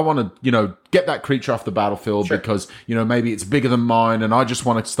want to, get that creature off the battlefield because, maybe it's bigger than mine and I just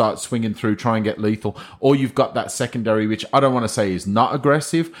want to start swinging through, try and get lethal. Or you've got that secondary, which I don't want to say is not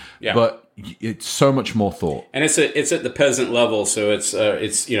aggressive, but it's so much more thought. And it's at the peasant level, so it's at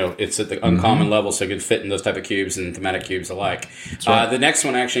the uncommon level, so it can fit in those type of cubes and thematic cubes alike. Right. The next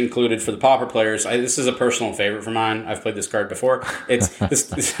one actually included for the Pauper players. This is a personal favorite for mine. I've played this card before. It's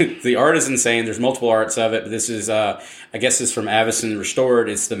the art is insane. There's multiple arts of it, but this is I guess it's from Avacyn Restored.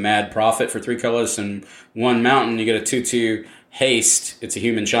 It's the Mad Prophet for 3 colors and 1 mountain. You get a 2/2 haste. It's a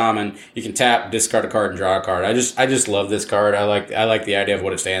human shaman. You can tap, discard a card, and draw a card. I just love this card. I like the idea of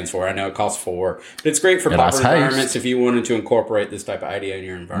what it stands for. I know it costs 4, but it's great for Pauper environments if you wanted to incorporate this type of idea in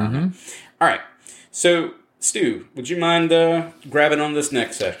your environment. All right. So, Stu, would you mind grabbing on this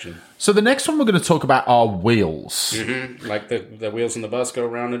next section? So the next one we're going to talk about are wheels. Like the wheels in the bus go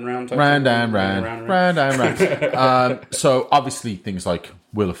round and round. Round and round. So obviously things like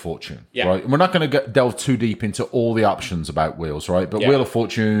Wheel of Fortune, right? And we're not going to delve too deep into all the options about wheels, right? But Wheel of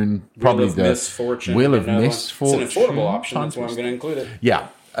Fortune, probably Wheel of Misfortune. Wheel of Misfortune. It's an affordable option. That's why I'm going to include it. Yeah,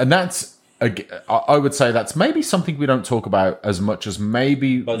 and that's. I would say that's maybe something we don't talk about as much as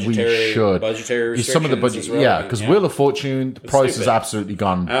maybe we should. Budgetary some of the budget, because Wheel of Fortune, the price has absolutely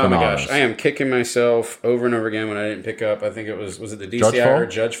gone bananas. My gosh, I am kicking myself over and over again when I didn't pick up. I think it was it the DCI or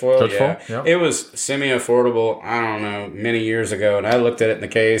Judge Foil? Yeah. It was semi-affordable, I don't know, many years ago, and I looked at it in the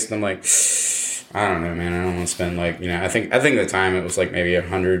case, and I'm like, I don't know, man. I don't want to spend I think at the time it was like maybe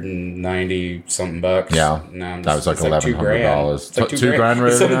 $190 something bucks. Yeah, that was like $1,100. It's like $2,000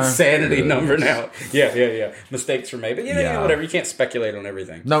 really. It's an insanity number now. Yeah. Mistakes were made, but whatever. You can't speculate on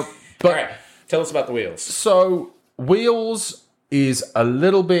everything. No, but all right. Tell us about the wheels. So wheels is a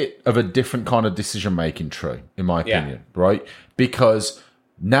little bit of a different kind of decision making tree, in my opinion, right? Because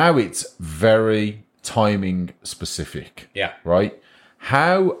now it's very timing specific. Yeah. Right.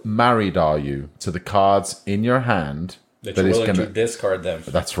 How married are you to the cards in your hand that you're willing to discard them?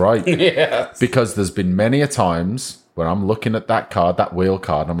 That's right. Yeah. Because there's been many a times where I'm looking at that card, that wheel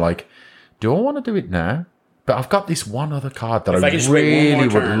card, and I'm like, do I want to do it now? But I've got this one other card that I really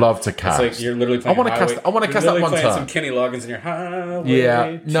would love to cast. It's like you're literally playing I want to cast that one turn. Some Kenny Loggins in your highway.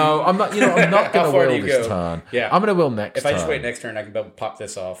 Yeah. No, I'm not. I'm not going to wheel this turn. Yeah. I'm going to wheel next turn. If I just wait next turn, I can be able to pop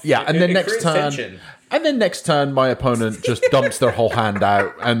this off. Yeah, and then next turn, my opponent just dumps their whole hand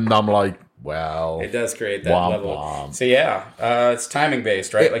out, and I'm like, well, it does create that level. So yeah, it's timing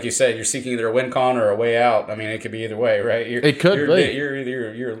based, right? Like you said, you're seeking either a win con or a way out. I mean, it could be either way, right? It could be.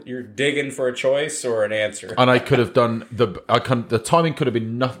 You're digging for a choice or an answer. And I could have done the timing could have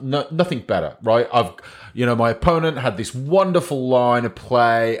been nothing better, right? My opponent had this wonderful line of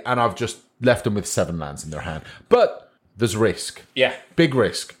play, and I've just left them with 7 lands in their hand. But there's risk. Yeah. Big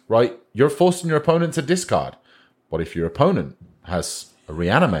risk, right? You're forcing your opponent to discard. What if your opponent has a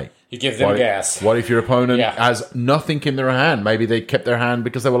reanimate? You give them gas. What if your opponent has nothing in their hand? Maybe they kept their hand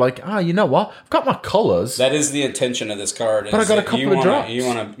because they were like, you know what? I've got my colors. That is the intention of this card. But I got a couple of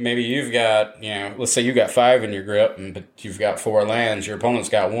drops. Maybe you've got, let's say you got 5 in your grip, but you've got 4 lands. Your opponent's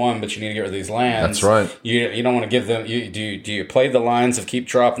got 1, but you need to get rid of these lands. That's right. You don't want to give them. Do you play the lines of keep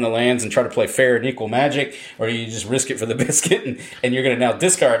dropping the lands and try to play fair and equal Magic, or do you just risk it for the biscuit and you're going to now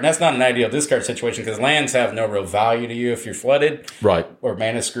discard? And that's not an ideal discard situation because lands have no real value to you if you're flooded, right, or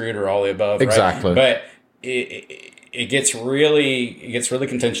mana screwed, or all the above. Exactly. Right? But it gets really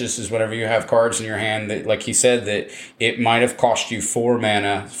contentious is whenever you have cards in your hand that, like he said, that it might have cost you 4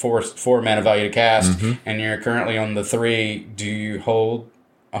 mana value to cast, and you're currently on the 3. Do you hold?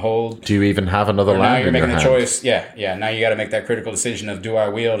 Do you even have another land? Now you're in making your the hand? choice. Yeah. Now you got to make that critical decision of do I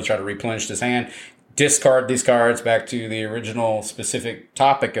wheel to try to replenish this hand. Discard these cards back to the original specific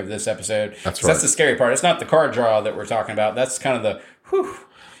topic of this episode. That's right. That's the scary part. It's not the card draw that we're talking about. That's kind of the whew.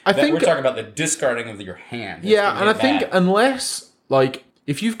 I think we're talking about the discarding of your hand. Yeah, and I think unless, like,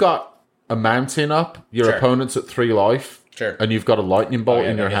 if you've got a mountain up, your opponent's at 3 life, and you've got a lightning bolt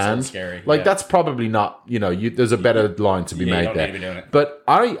in your hand, that's probably not, there's a better line to be made you don't there. need to be doing it. But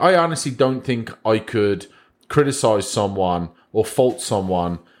I honestly don't think I could criticize someone or fault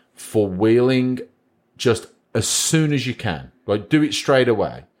someone for wheeling just as soon as you can. Like, do it straight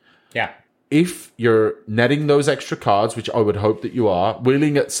away. Yeah. If you're netting those extra cards, which I would hope that you are,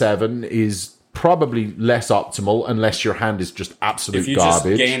 wheeling at 7 is probably less optimal unless your hand is just absolute garbage.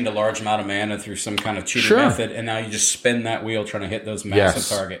 If you just gained a large amount of mana through some kind of cheating method, and now you just spin that wheel trying to hit those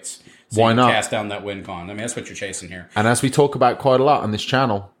massive targets. So why not? Cast down that win con. I mean, that's what you're chasing here. And as we talk about quite a lot on this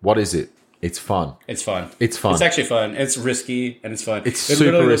channel, what is it? It's fun. It's fun. It's fun. It's actually fun. It's risky and it's fun. It's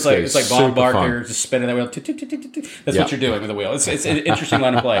super risky. It's like Bob Barker just spinning that wheel. That's what you're doing with the wheel. It's an interesting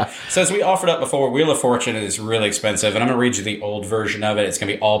line of play. So as we offered up before, Wheel of Fortune is really expensive, and I'm going to read you the old version of it. It's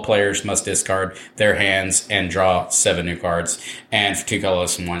going to be all players must discard their hands and draw 7 new cards. And for 2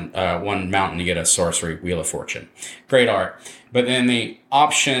 colors and one mountain, you get a sorcery Wheel of Fortune. Great art. But then the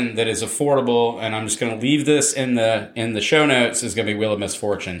option that is affordable, and I'm just going to leave this in the show notes, is going to be Wheel of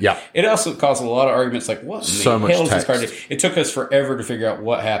Misfortune. Yeah. It also caused a lot of arguments like, what so much hell is this text. card? It took us forever to figure out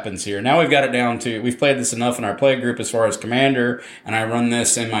what happens here. Now we've got it down to, we've played this enough in our play group as far as Commander, and I run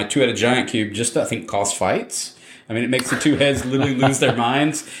this in my 2-headed giant cube just to, I think, cause fights. I mean, it makes the 2 heads literally lose their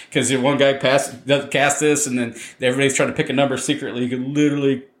minds because one guy cast this, and then everybody's trying to pick a number secretly. You could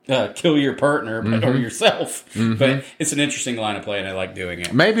literally kill your partner or yourself. But it's an interesting line of play, and I like doing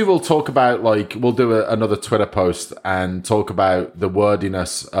it. Maybe we'll talk about, we'll do another Twitter post and talk about the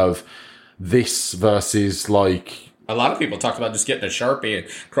wordiness of this versus, a lot of people talked about just getting a Sharpie and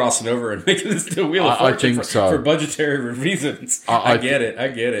crossing over and making this the Wheel of Fortune for budgetary reasons. I get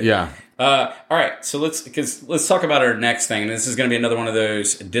it. Yeah. All right, so let's talk about our next thing. And this is going to be another one of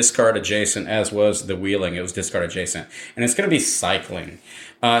those discard adjacent, as was the wheeling. It was discard adjacent, and it's going to be cycling.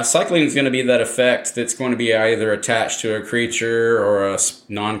 Cycling is going to be that effect that's going to be either attached to a creature or a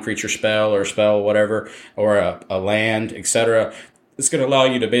non-creature spell or spell, whatever, or a land, etc. It's going to allow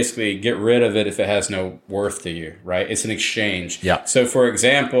you to basically get rid of it if it has no worth to you, right? It's an exchange. Yeah. So, for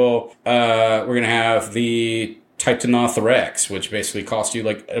example, we're going to have the Titanoth Rex, which basically costs you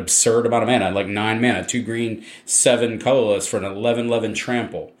an absurd amount of mana, 9 mana, 2 green, 7 colorless for an 11/11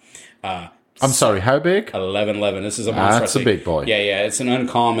 trample. I'm sorry, how big? 11/11. This is a monstrosity. That's a big boy. Yeah. It's an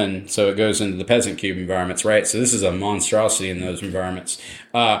uncommon, so it goes into the peasant cube environments, right? So this is a monstrosity in those environments.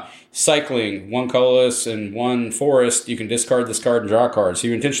 Cycling, 1 colorless and 1 forest. You can discard this card and draw cards. So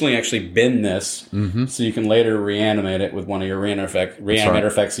you intentionally actually bin this, so you can later reanimate it with one of your reanimator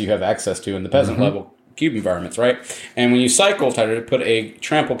effects that you have access to in the peasant level cube environments, right? And when you cycle, try to put a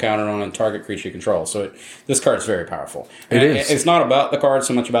trample counter on a target creature you control. So this card's very powerful. It is. It's not about the card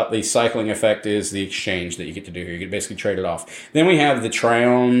so much about the cycling effect is the exchange that you get to do here. You can basically trade it off. Then we have the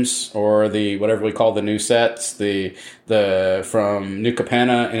triomes, or the whatever we call the new sets, the from New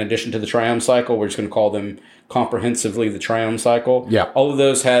Capenna, in addition to the Triumph Cycle. We're just going to call them comprehensively the Triumph Cycle. Yeah. All of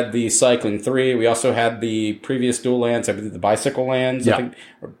those had the Cycling 3. We also had the previous dual lands, I believe the bicycle lands, I think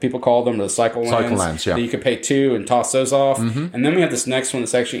people call them, the cycle lands. Cycle lands, yeah. That you could pay 2 and toss those off. And then we have this next one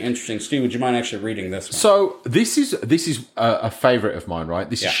that's actually interesting. Stu, would you mind actually reading this one? So this is a favorite of mine, right?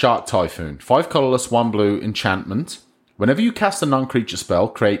 This is Shark Typhoon. 5 colorless, 1 blue enchantment. Whenever you cast a non-creature spell,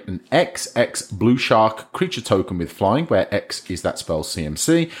 create an XX blue shark creature token with flying, where X is that spell's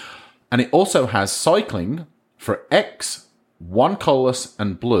CMC. And it also has cycling for X, 1 colorless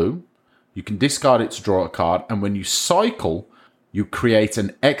and blue. You can discard it to draw a card. And when you cycle, you create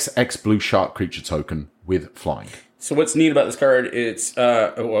an XX blue shark creature token with flying. So what's neat about this card, it's,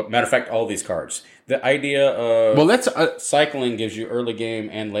 matter of fact, all these cards. The idea of cycling gives you early game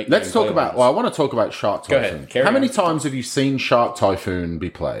and late game. Let's talk about, I want to talk about Shark Typhoon. Go ahead. How many times have you seen Shark Typhoon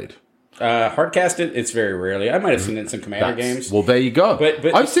be played? Hardcasted, it's very rarely. I might have seen it in some Commander games. Well, there you go. But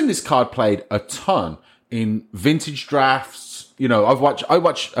I've seen this card played a ton in vintage drafts. You know, I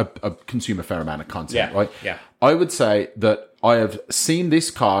watch a consume a fair amount of content, right? Yeah. I would say that I have seen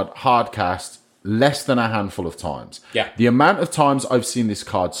this card hardcast less than a handful of times. Yeah. The amount of times I've seen this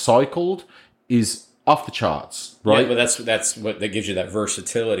card cycled is off the charts, right? Yeah, but that's what that gives you, that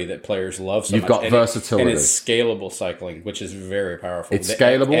versatility that players love so You've much. got versatility. And it's scalable cycling, which is very powerful. It's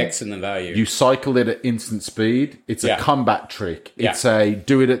scalable. X in the value. You cycle it at instant speed. It's a combat trick. Yeah. It's a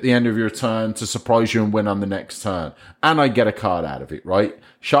do it at the end of your turn to surprise you and win on the next turn. And I get a card out of it, right?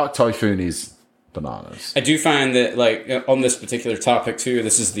 Shark Typhoon is bananas. I do find that, like, on this particular topic too,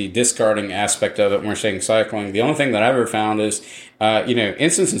 this is the discarding aspect of it when we're saying cycling. The only thing that I've ever found is,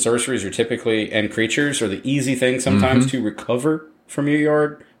 instants and sorceries are typically, and creatures are the easy thing sometimes to recover from your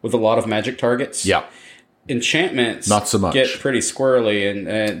yard with a lot of magic targets. Yeah. Enchantments not so much. Get pretty squirrely,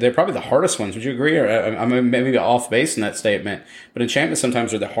 and they're probably the hardest ones. Would you agree? Or I'm maybe off base in that statement, but enchantments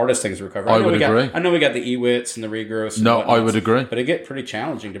sometimes are the hardest things to recover. I would agree. I know we got the Ewits and the regrowths. And I would agree. But it get pretty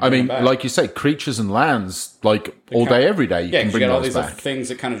challenging to bring them back. Like you say, creatures and lands, like all day, every day, you can bring got all those these back. Things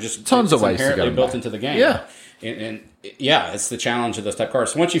that kind of just tons of ways to get them built back. into the game. Yeah, and it's the challenge of those type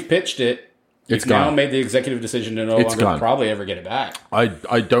cards. So once you've pitched it, it's now gone. made the executive decision to no longer probably ever get it back. I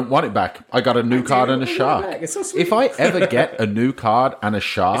don't want it back. I got a new card and a shark. It's so sweet. If I ever get a new card and a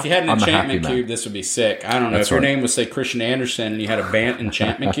shark, if you had an I'm enchantment a happy cube, man. this would be sick. I don't know. That's if your right. name was, say, Christian Anderson and you had a Bant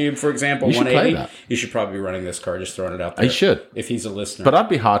enchantment cube, for example, You should play 180, that. you should probably be running this card, just throwing it out there. You should. If he's a listener. But I'd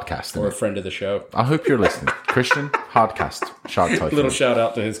be hardcasting or a it. friend of the show. I hope you're listening. Christian, hardcast, Shark Typhoon. Little shout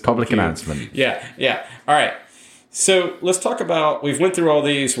out to his Public cube. announcement. Yeah. All right. So let's talk about, we've went through all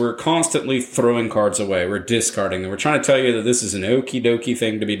these. We're constantly throwing cards away. We're discarding them. We're trying to tell you that this is an okie dokie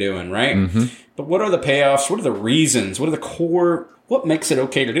thing to be doing, right? Mm-hmm. But what are the payoffs? What are the reasons? What are the core, what makes it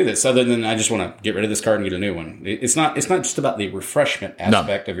okay to do this other than I just want to get rid of this card and get a new one? It's not just about the refreshment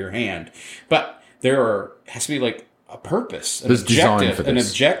aspect of your hand, but has to be like a purpose, There's design for this. an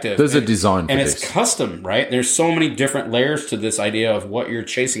objective. There's a design for and this. it's custom, right? There's so many different layers to this idea of what you're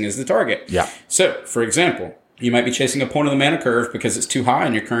chasing as the target. Yeah. So, for example, you might be chasing a point of the mana curve because it's too high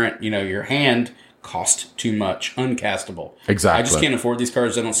and your current, your hand cost too much, uncastable. Exactly. I just can't afford these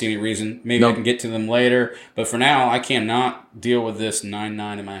cards. I don't see any reason. Maybe I can get to them later, but for now, I cannot deal with this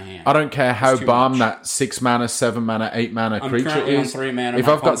 9/9 in my hand. I don't care how too bomb much. that 6 mana, 7 mana, 8 mana I'm creature currently on is. 3 mana. If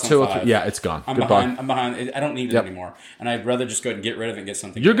my I've got opponent's 2 on or 3, 5. yeah, it's gone. I'm Goodbye. behind. I don't need it anymore, and I'd rather just go ahead and get rid of it and get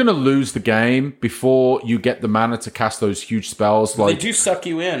something. You're going to lose the game before you get the mana to cast those huge spells. They Like do suck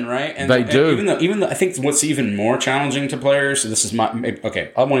you in, right? And They do. Even though I think what's even more challenging to players. This is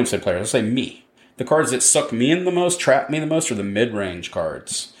okay. I won't even say players. I'll say me. The cards that suck me in the most, trap me the most, are the mid-range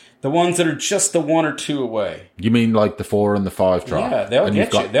cards. The ones that are just the 1 or 2 away. You mean like the 4 and the 5 drop? Yeah, they'll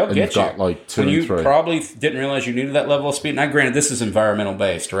get you. They'll get you. You've got like 2 when and you 3. probably didn't realize you needed that level of speed. Now, granted, this is environmental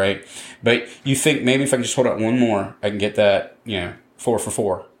based, right? But you think maybe if I can just hold out one more, I can get that 4 for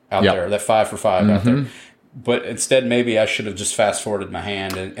 4 out there, that 5 for 5 out there. But instead, maybe I should have just fast forwarded my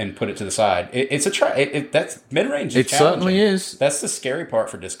hand and put it to the side. It's a try. That's mid range. It certainly is. That's the scary part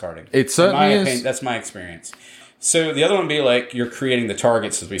for discarding. It certainly is. Opinion, that's my experience. So the other one would be like you're creating the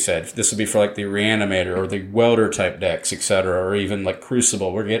targets, as we said. This would be for like the Reanimator or the Welder type decks, etc., or even like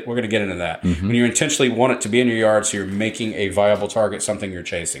Crucible. We're going to get into that. When you intentionally want it to be in your yard, so you're making a viable target, something you're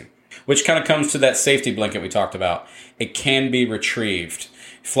chasing. Which kind of comes to that safety blanket we talked about. It can be retrieved.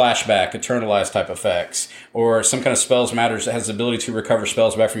 Flashback, eternalized type effects, or some kind of spells matters that has the ability to recover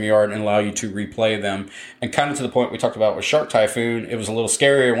spells back from your yard and allow you to replay them. And kind of to the point we talked about with Shark Typhoon, it was a little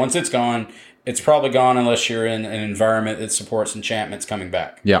scarier. Once it's gone, it's probably gone unless you're in an environment that supports enchantments coming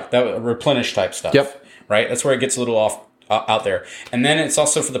back. Yeah. That replenish type stuff. Yep. Right? That's where it gets a little out there. And then it's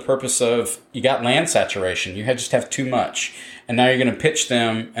also for the purpose of, you got land saturation. You just have too much. And now you're going to pitch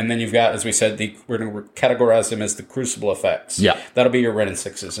them, and then you've got, as we said, we're going to categorize them as the crucible effects. Yeah. That'll be your Wrenn and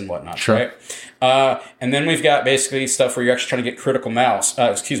Sixes and whatnot, sure. right? And then we've got basically stuff where you're actually trying to get critical mass.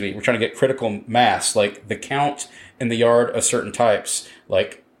 We're trying to get critical mass, like the count in the yard of certain types,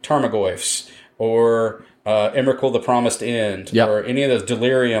 like Tarmogoyfs, or Emrakul the Promised End, or any of those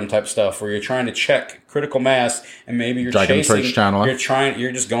delirium type stuff where you're trying to check critical mass, and maybe you're Dragon's Rage Channeler.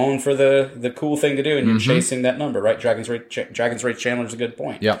 You're just going for the cool thing to do, and you're chasing that number, right? Dragon's Rage Channeler is a good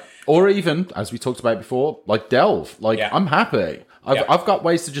point. Yeah. Or even, as we talked about before, like Delve. I'm happy. I've got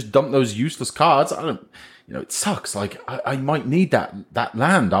ways to just dump those useless cards. I don't. It sucks. Like I might need that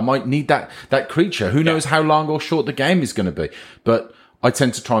land. I might need that creature. Who knows how long or short the game is going to be? But I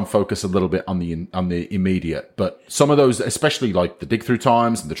tend to try and focus a little bit on the immediate, but some of those, especially like the dig through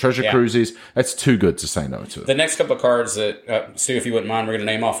times and the treasure cruises, it's too good to say no to. The next couple of cards that, Stu, if you wouldn't mind, we're going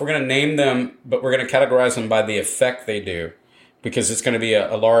to name off. We're going to name them, but we're going to categorize them by the effect they do, because it's going to be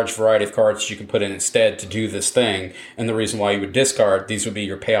a large variety of cards that you can put in instead to do this thing. And the reason why you would discard, these would be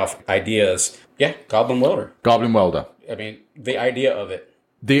your payoff ideas. Yeah, Goblin Welder. Goblin Welder. I mean, the idea of it.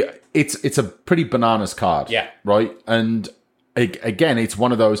 It's a pretty bananas card. Yeah. Right? And again, it's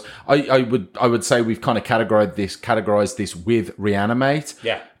one of those. I would say we've kind of categorized this with Reanimate.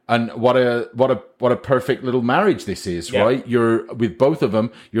 Yeah. And what a perfect little marriage this is, right? You're with both of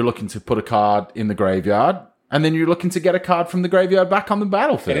them. You're looking to put a card in the graveyard, and then you're looking to get a card from the graveyard back on the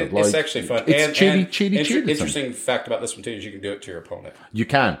battlefield. It's actually fun. It's cheaty. Interesting fact about this one too is you can do it to your opponent. You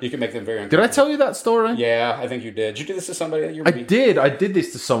can. You can make them very. Did I tell you that story? Yeah, I think you did. Did you do this to somebody that you? I did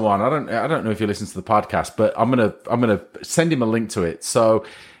this to someone. I don't know if you listen to the podcast, but I'm gonna send him a link to it. So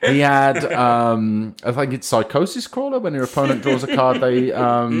he had I think it's Psychosis Crawler. When your opponent draws a card,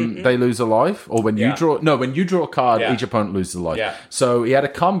 they lose a life. Or when you draw a card, each opponent loses a life. Yeah. So he had a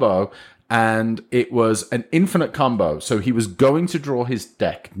combo. And it was an infinite combo. So he was going to draw his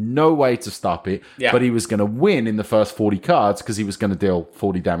deck. No way to stop it. Yeah. But he was going to win in the first 40 cards because he was going to deal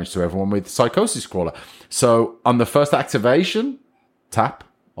 40 damage to everyone with Psychosis Crawler. So on the first activation, tap,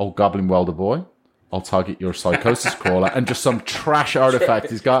 old Goblin Welder boy. I'll target your Psychosis Crawler and just some trash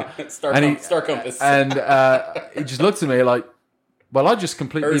artifact he's got. Star Compass. And he just looked at me like, well, I just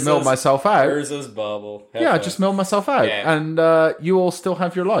completely milled myself out. Urza's Bubble. I just milled myself out. Yeah. And you all still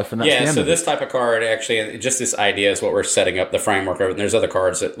have your life. And that's the end so of this type of card, actually, just this idea is what we're setting up the framework of it. And there's other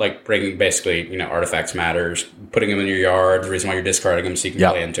cards that, like, bringing basically, Artifacts Matters, putting them in your yard, the reason why you're discarding them so you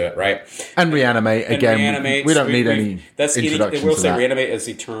can play into it, right? And Reanimate, again, we don't need any introduction we'll say Reanimate is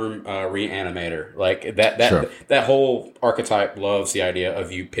the term Reanimator. Like, that whole archetype loves the idea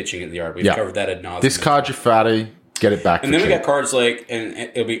of you pitching in the yard. We've covered that ad nauseum. Discard your fatty. Get it back. And then we got cards like, and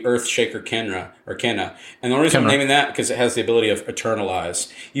it'll be Earthshaker Kenna. And the only reason I'm naming that because it has the ability of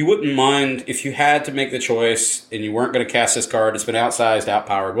Eternalize. You wouldn't mind if you had to make the choice and you weren't going to cast this card. It's been outsized,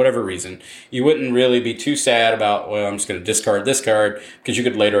 outpowered, whatever reason. You wouldn't really be too sad about, well, I'm just going to discard this card because you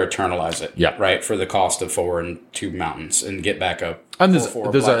could later Eternalize it. Yeah. Right? For the cost of 4 and 2 mountains and get back up. And there's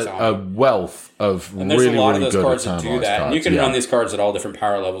a wealth of really, really good Eternalize cards. And there's a lot of those cards that do that. And you can run these cards at all different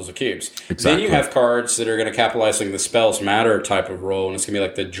power levels of cubes. Exactly. Then you have cards that are going to capitalize on the Spells Matter type of role, and it's going to be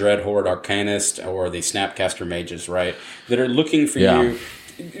like the Dreadhorde Arcanist or the Snapcaster Mages, right? That are looking for you.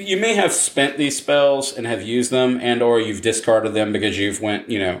 You may have spent these spells and have used them, and or you've discarded them because you've went,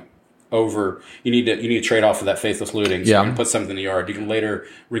 over. You need to trade off of that Faithless Looting. So you can put something in the yard. You can later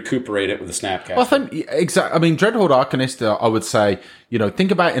recuperate it with a Snapcaster. Well, I think exactly. I mean, Dreadhorde Arcanist. I would say,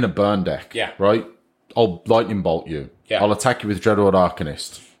 think about in a burn deck. Yeah. Right. I'll lightning bolt you. Yeah. I'll attack you with Dreadhorde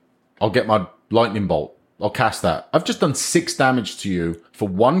Arcanist. I'll get my lightning bolt. I'll cast that. I've just done 6 damage to you for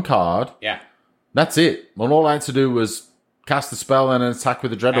 1 card. Yeah. That's it. Well, all I had to do was cast the spell and an attack with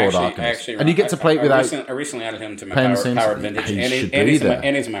the Dreadhorde Arcanist. And you get to play it without... I recently added him to my powered vintage.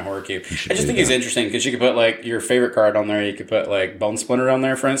 And he's in my horror cube. I just think he's interesting because you could put like your favorite card on there. You could put like Bone Splinter on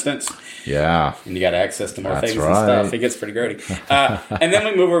there, for instance. Yeah. And you got access to more things and stuff. It gets pretty grody. And then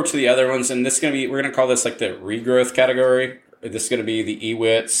we move over to the other ones. And this is going to be... We're going to call this like the regrowth category. This is going to be the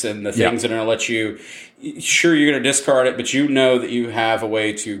Ewits and the things that are going to let you... Sure, you're going to discard it, but you know that you have a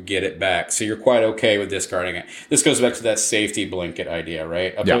way to get it back. So you're quite okay with discarding it. This goes back to that safety blanket idea,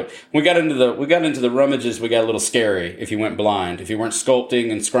 right? When we got into the rummages, we got a little scary if you went blind. If you weren't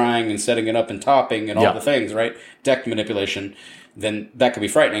sculpting and scrying and setting it up and topping and all the things, right? Deck manipulation, then that could be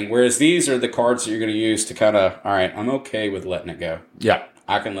frightening. Whereas these are the cards that you're going to use to kind of, all right, I'm okay with letting it go. Yeah.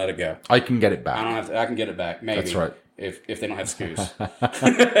 I can let it go. I can get it back. I can get it back. Maybe. That's right. if they don't have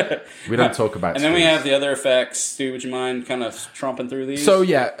SKUs. We don't talk about And then we have the other effects. Stu, would you mind kind of tromping through these? So,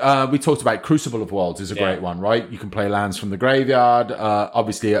 we talked about Crucible of Worlds is a great one, right? You can play lands from the graveyard.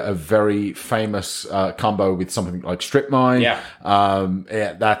 Obviously, a very famous combo with something like Strip Mine.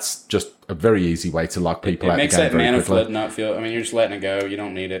 That's just a very easy way to lock people out. It makes that mana flood not feel... I mean, you're just letting it go. You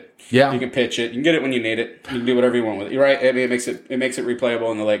don't need it. Yeah. You can pitch it. You can get it when you need it. You can do whatever you want with it. You're right. I mean, it makes it replayable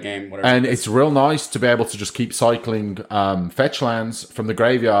in the late game. Whatever. And it's real nice to be able to just keep cycling fetch lands from the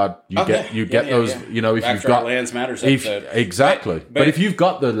graveyard. You get those, you know, if Back you've got... Lands Matters episode. Exactly. But if you've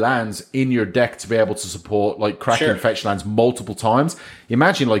got the lands in your deck to be able to support, like, cracking fetch lands multiple times,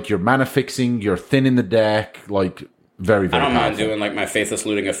 imagine, like, you're mana fixing, you're thin in the deck, like... Very, very I don't powerful. mind doing like my Faithless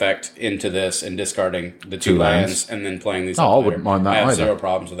Looting effect into this and discarding the two lands and then playing these. I wouldn't mind that I have either. zero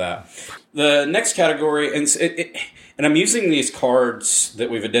problems with that. The next category, and I'm using these cards that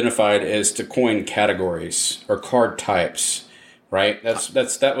we've identified as to coin categories or card types. Right, that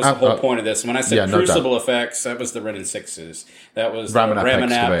was the whole point of this. And when I said Crucible effects, that was the Ren and Sixes. That was Ramunap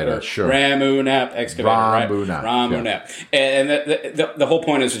Excavator. Ramunap. And the whole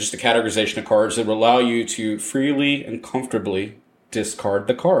point is just a categorization of cards that will allow you to freely and comfortably discard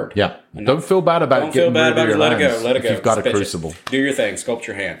the card. Yeah, don't feel bad about getting rid of your let lands. Let it go. If you've got a Crucible. Do your thing. Sculpt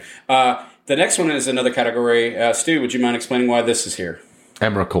your hand. The next one is another category. Stu, would you mind explaining why this is here?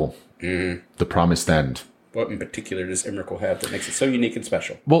 Emrakul, the Promised End. What in particular does Emrakul have that makes it so unique and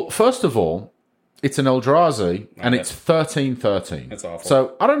special? Well, first of all, it's an Eldrazi, and it's 13/13. That's awful.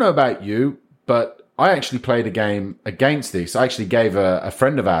 So, I don't know about you, but I actually played a game against this. I actually gave a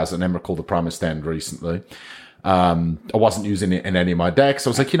friend of ours an Emrakul the Promised End recently. I wasn't using it in any of my decks. I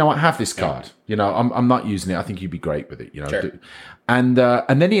was like, you know what, have this card. You know, I'm not using it. I think you'd be great with it. You know, sure. And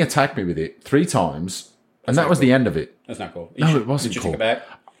then he attacked me with it 3 times, and that was the end of it. That's not cool. No, it wasn't cool. cool. Did you take it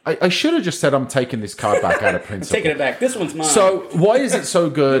back? I should have just said I'm taking this card back out of principle. Taking it back. This one's mine. So why is it so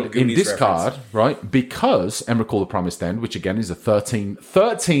good in this reference. card, right? Because Emrakul the Promised End, which again is a 13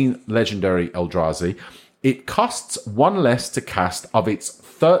 legendary Eldrazi, it costs 1 less to cast of its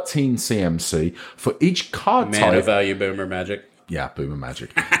 13 CMC for each card type. Mana value boomer magic. Yeah, boomer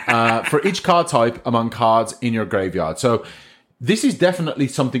magic. For each card type among cards in your graveyard. So this is definitely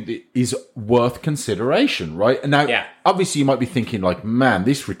something that is worth consideration, right? And now, obviously, you might be thinking, like, man,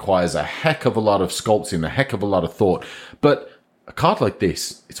 this requires a heck of a lot of sculpting, a heck of a lot of thought. But a card like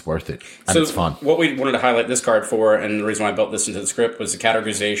this, it's worth it, and it's fun. What we wanted to highlight this card for, and the reason why I built this into the script, was the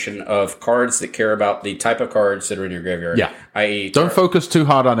categorization of cards that care about the type of cards that are in your graveyard. Yeah. I.e., don't focus too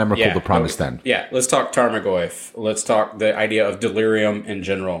hard on Emrakul the Promised End. Yeah, let's talk Tarmogoyf. Let's talk the idea of Delirium in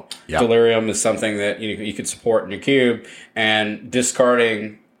general. Yeah. Delirium is something that you could support in your cube, and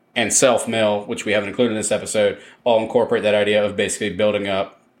discarding and self-mill, which we haven't included in this episode, all incorporate that idea of basically building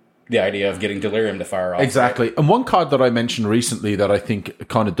up the idea of getting Delirium to fire off. Exactly. Right? And one card that I mentioned recently that I think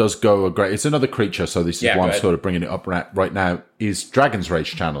kind of does go a great... It's another creature, so this is why I'm sort of bringing it up right now, is Dragon's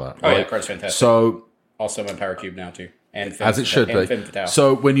Rage Channeler. Oh, right? yeah, card's fantastic. So... Also on Power Cube now, too. And as it should be.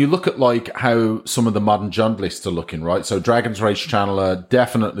 So when you look at like how some of the modern Jund lists are looking, right? So Dragon's Rage Channeler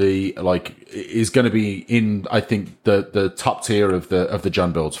definitely like is going to be in, I think, the top tier of the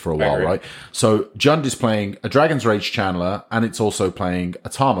Jund builds for a while, right? So Jund is playing a Dragon's Rage Channeler, and it's also playing a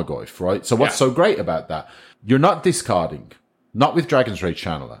Tarmogoyf, right? So what's so great about that? You're not discarding, not with Dragon's Rage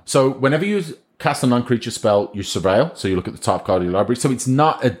Channeler. So whenever you cast a non-creature spell, you surveil, so you look at the top card of your library. So it's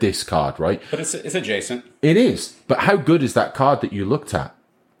not a discard, right? But it's adjacent. It is. But how good is that card that you looked at?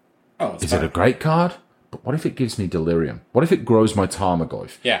 Oh, is it a great card? But what if it gives me Delirium? What if it grows my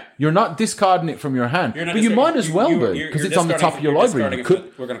Tarmogoyf? Yeah. You're not discarding it from your hand. But you might as well be, because it's on the top of your library.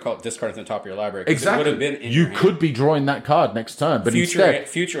 We're going to call it discarding from the top of your library. Exactly. It would have been in you your could hand. be drawing that card next turn, but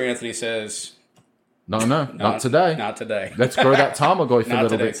Future Anthony says... No, not today. Not today. Let's grow that Tarmogoyf a little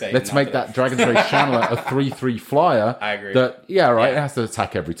today, bit. Satan, Let's make today. that Dragon's Rage Channeler a 3/3 flyer. I agree. It has to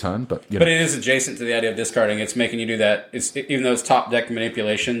attack every turn, but But it is adjacent to the idea of discarding. It's making you do that. Even though it's top deck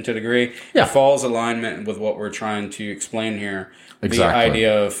manipulation to a degree, it falls alignment with what we're trying to explain here. Exactly. The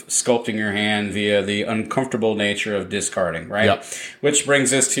idea of sculpting your hand via the uncomfortable nature of discarding, right? Yep. Which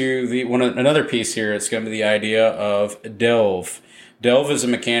brings us to another piece here. It's going to be the idea of Delve. Delve is a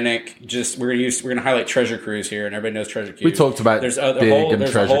mechanic. We're gonna highlight Treasure Cruise here, and everybody knows Treasure Cruise. We talked about there's a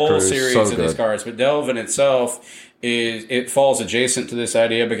whole Cruise, series so of these cards, but Delve in itself it falls adjacent to this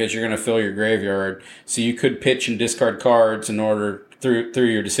idea because you're going to fill your graveyard. So you could pitch and discard cards in order through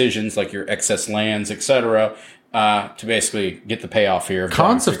your decisions, like your excess lands, etc., to basically get the payoff here.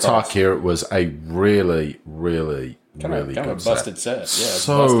 Khans of Tarkir was a really, really, really good busted set. Yeah,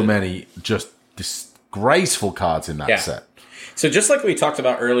 so many just disgraceful cards in that set. So just like we talked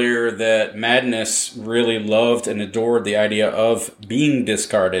about earlier, that Madness really loved and adored the idea of being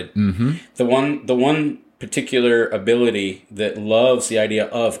discarded. Mm-hmm. The one particular ability that loves the idea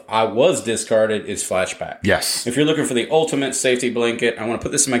of I was discarded is Flashback. Yes. If you're looking for the ultimate safety blanket, I want to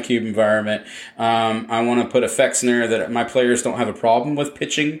put this in my cube environment. I want to put effects in there that my players don't have a problem with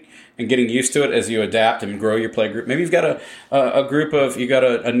pitching and getting used to it as you adapt and grow your play group. Maybe you've got a group of, you got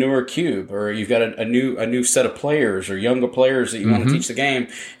a newer cube, or you've got a new set of players or younger players that you want to teach the game,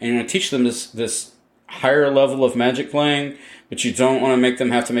 and you want to teach them this higher level of Magic playing, but you don't want to make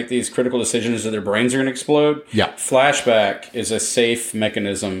them have to make these critical decisions or their brains are going to explode. Yeah. Flashback is a safe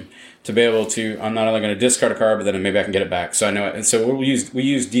mechanism to be able to, I'm not only going to discard a card, but then maybe I can get it back. So I know it. And so we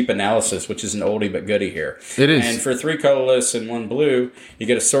use Deep Analysis, which is an oldie but goodie here. It is. And for 3 colorless and 1 blue, you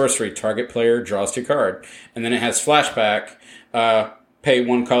get a sorcery. Target player draws 2 card. And then it has Flashback. Pay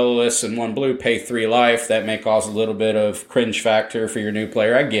 1 colorless and 1 blue, pay 3 life. That may cause a little bit of cringe factor for your new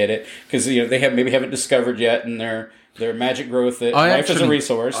player. I get it. Because they haven't discovered yet in their Magic growth that life is a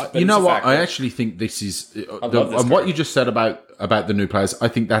resource. You know what? I actually think this is what you just said about the new players. I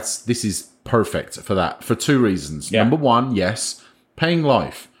think this is perfect for that for 2 reasons. Yeah. Number one, yes, paying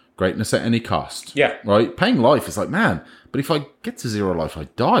life, greatness at any cost. Yeah, right. Paying life is like, man, but if I get to 0 life, I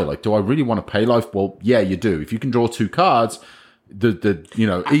die. Like, do I really want to pay life? Well, yeah, you do. If you can draw 2 cards. The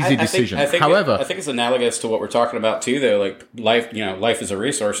easy decision. However, I think it's analogous to what we're talking about too, though. Like life as a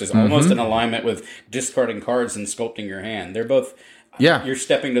resource is almost in alignment with discarding cards and sculpting your hand. They're both. Yeah, you're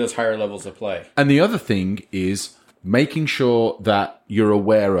stepping to those higher levels of play. And the other thing is making sure that you're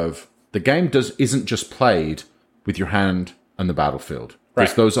aware of the game isn't just played with your hand and the battlefield. Right.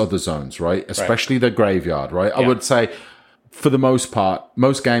 There's those other zones, right? Especially the graveyard, right? Yeah. I would say, for the most part,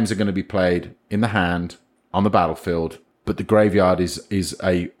 most games are going to be played in the hand on the battlefield. But the graveyard is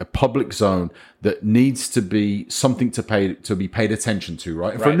a public zone that needs to be something to be paid attention to,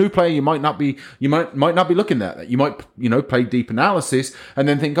 right? And for a new player, you might not be looking at that. You might play Deep Analysis and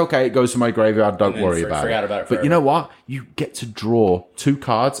then think, okay, it goes to my graveyard. Don't worry about it. But you know what? You get to draw 2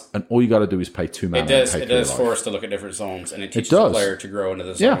 cards, and all you got to do is pay 2 mana. It does force us to look at different zones, and it teaches the player to grow into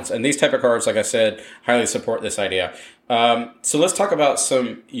the zones. Yeah. And these type of cards, like I said, highly support this idea. So let's talk about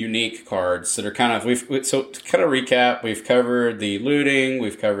some unique cards that are kind of to kind of recap. We've covered the looting,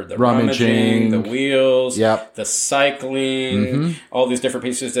 we've covered the rummaging, the wheels, the cycling, all these different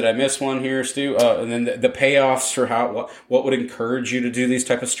pieces. Did I miss one here, Stu? And then the payoffs for what would encourage you to do these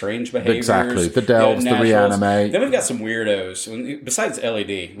type of strange behaviors. Exactly, the delves, the reanimate. Then we've got some weirdos besides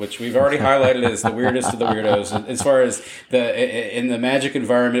LED, which we've already highlighted as the weirdest of the weirdos. As far as in the Magic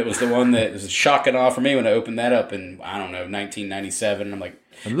environment, it was the one that was shocking off for me when I opened that up in, I don't know, 1997. I'm like,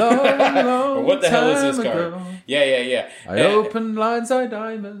 long what the hell is this card? Ago, yeah. I opened Lion's Eye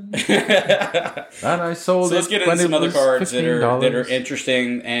Diamond, and I sold. So let's get into some other cards that are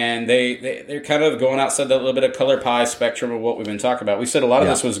interesting, and they're kind of going outside that little bit of color pie spectrum of what we've been talking about. We said a lot of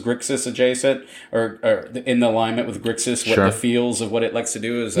this was Grixis adjacent, or in the alignment with Grixis. What the feels of what it likes to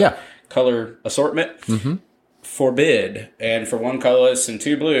do is a color assortment. Mm-hmm. Forbid, and for 1 colorless and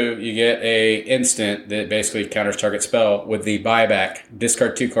 2 blue, you get a instant that basically counters target spell with the buyback.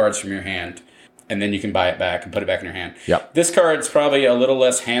 Discard 2 cards from your hand, and then you can buy it back and put it back in your hand. Yep. This card's probably a little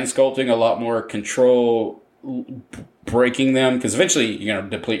less hand sculpting, a lot more control breaking them, because eventually you're going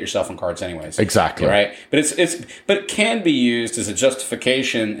to deplete yourself on cards anyways. Exactly. Right? But it can be used as a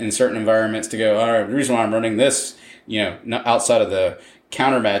justification in certain environments to go, all right, the reason why I'm running this, not outside of the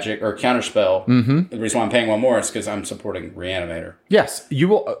counter magic or counter spell. Mm-hmm. The reason why I'm paying 1 more is because I'm supporting Reanimator. Yes, you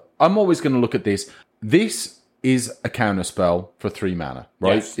will. I'm always going to look at this. This is a counter spell for 3 mana,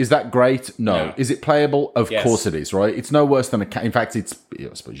 right? Yes. Is that great? No. Is it playable? Of course it is, right? It's no worse than in fact, I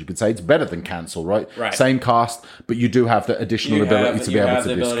suppose you could say it's better than cancel, right? Same cost, but you do have the additional ability to be able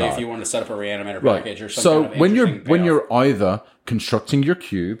to discard. If you want to set up a Reanimator package or something. So when you're either constructing your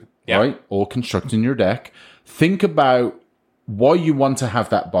cube, right, or constructing your deck, think about why you want to have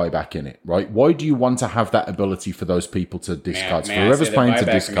that buyback in it, right? Why do you want to have that ability for those people to discard? For whoever's playing to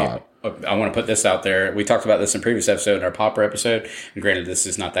discard. I want to put this out there. We talked about this in a previous episode, in our Pauper episode. And granted, this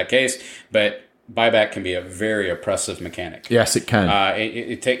is not that case, but buyback can be a very oppressive mechanic. Yes, it can.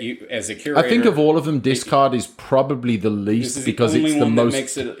 It take you as a curator. I think of all of them, discard is probably the least because it's the most.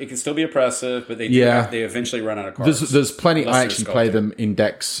 Makes it can still be oppressive, but they eventually run out of cards. There's plenty. I actually play them in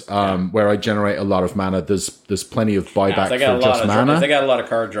decks where I generate a lot of mana. There's plenty of buyback for just mana. If they got a lot of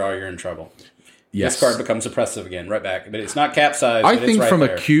card draw, you're in trouble. Yes. This card becomes oppressive again, right back. But it's not capsized. I think from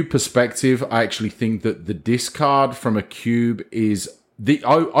a cube perspective, I actually think that the discard from a cube is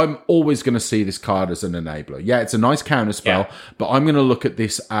I'm always going to see this card as an enabler. Yeah, it's a nice counter spell, but I'm going to look at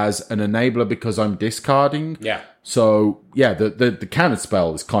this as an enabler because I'm discarding. Yeah. So, yeah, the counter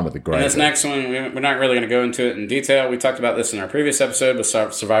spell is kind of the great. And this next one, we're not really going to go into it in detail. We talked about this in our previous episode with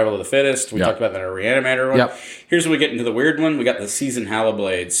Survival of the Fittest. We talked about that in our Reanimator one. Yep. Here's when we get into the weird one. We got the Seasoned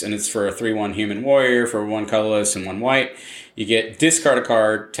Hallowblades, and it's for a 3/1 human warrior for 1 colorless and 1 white. You get discard a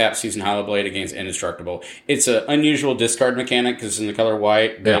card, tap Seasoned Hallowblade against Indestructible. It's an unusual discard mechanic because it's in the color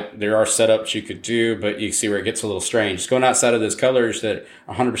white. But there are setups you could do, but you see where it gets a little strange. It's going outside of those colors that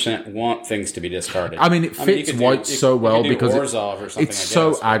 100% want things to be discarded. I mean, it fits white so well because it's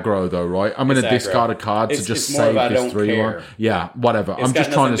so aggro, though, right? I'm going to discard a card to just save this 3/1. Yeah, whatever. I'm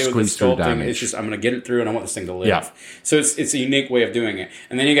just trying to squeeze through damage. It's just I'm going to get it through, and I want this thing to live. Yeah. So it's a unique way of doing it.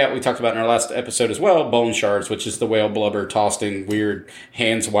 And then we talked about in our last episode as well, Bone Shards, which is the whale blubber tossing weird,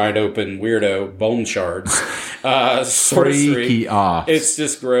 hands wide open weirdo bone shards. Freaky off. It's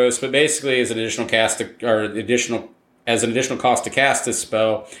just gross, but basically as an additional cost to cast this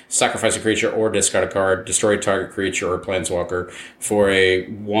spell, sacrifice a creature or discard a card, destroy target creature or planeswalker for a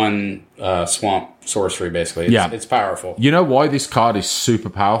 1 swamp sorcery, basically. It's powerful. You know why this card is super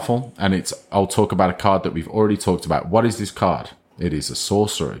powerful? And I'll talk about a card that we've already talked about. What is this card? It is a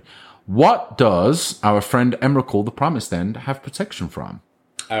sorcery. What does our friend Emrakul the Promised End have protection from?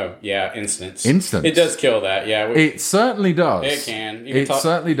 Oh, yeah, instance. It does kill that, yeah. It certainly does. It can.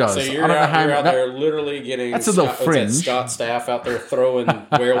 Certainly does. So you're out there literally getting... That's a little fringe. Scott Staff out there throwing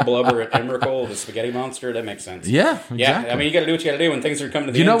whale blubber at Emrakul, the spaghetti monster. That makes sense. Yeah, exactly. Yeah, I mean, you got to do what you got to do when things are coming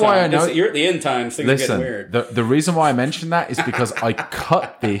to the end time. You know why I know? You're at the end times, things are getting weird. The reason why I mentioned that is because I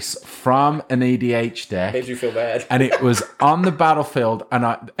cut this from an EDH deck. Made you feel bad. And it was on the battlefield, and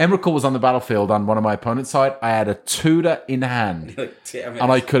Emrakul was on the battlefield on one of my opponent's side. I had a tutor in hand. Damn it.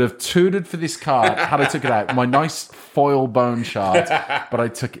 And I could have tutored for this card had I took it out. My nice foil bone shard, but I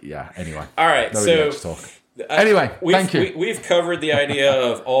took it. Yeah. Anyway. All right. Anyway, thank you. We've covered the idea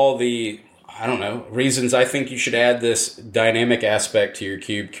of all the reasons I think you should add this dynamic aspect to your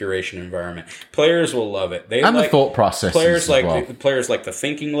cube curation environment. Players will love it. The thought process. Players like the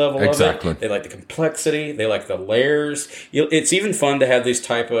thinking level of it. They like the complexity. They like the layers. It's even fun to have these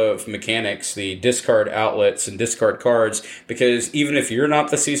type of mechanics, the discard outlets and discard cards, because even if you're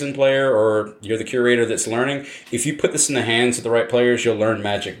not the seasoned player or you're the curator that's learning, if you put this in the hands of the right players, you'll learn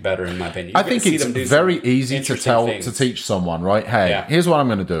Magic better, in my opinion. I think it's very easy to teach someone, right? Hey, here's what I'm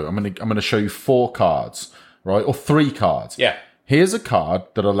going to do. I'm going to show you 4 cards, right? Or 3 cards. Yeah. Here's a card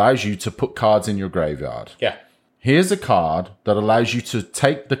that allows you to put cards in your graveyard. Yeah. Here's a card that allows you to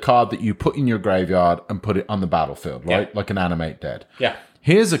take the card that you put in your graveyard and put it on the battlefield, right? Yeah. Like an Animate Dead. Yeah.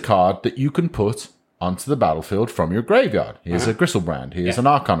 Here's a card that you can put onto the battlefield from your graveyard. Here's a Gristlebrand. Here's an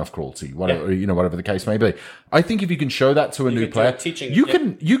Archon of Cruelty. Whatever the case may be. I think if you can show that to a new player,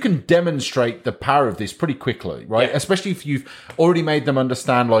 you can demonstrate the power of this pretty quickly, right? Yeah. Especially if you've already made them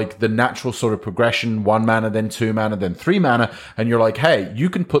understand like the natural sort of progression: 1 mana, then 2 mana, then 3 mana, and you're like, hey, you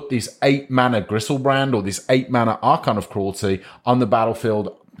can put this 8 mana Gristlebrand or this 8 mana Archon of Cruelty on the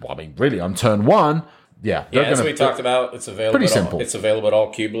battlefield. Well, I mean, really on turn 1. Yeah, as we talked about, it's available. Pretty simple. It's available at all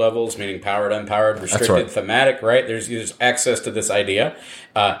cube levels, meaning powered, unpowered, restricted, thematic. Right? There's access to this idea.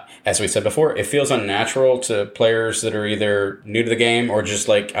 As we said before, it feels unnatural to players that are either new to the game or just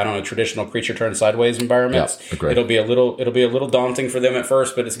like traditional creature turn sideways environments. Yeah, agreed. It'll be a little daunting for them at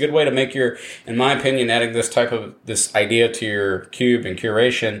first, but it's a good way to make in my opinion, adding this idea to your cube and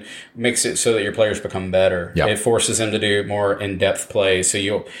curation makes it so that your players become better. Yep. It forces them to do more in-depth play.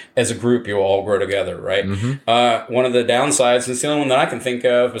 So as a group, you'll all grow together. Right. Mm-hmm. One of the downsides, and it's the only one that I can think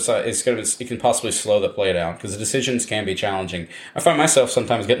of, it can possibly slow the play down because the decisions can be challenging. I find myself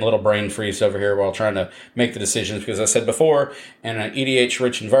sometimes getting a little brain freeze over here while trying to make the decisions because I said before, in an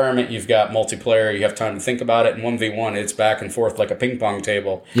EDH-rich environment, you've got multiplayer, you have time to think about it, and 1v1, it's back and forth like a ping pong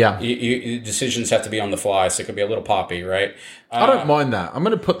table. Yeah. Decisions have to be on the fly, so it could be a little poppy, right? I don't mind that. I'm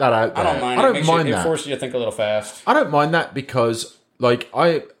going to put that out there. I don't mind it. It forces you to think a little fast. I don't mind that because, like,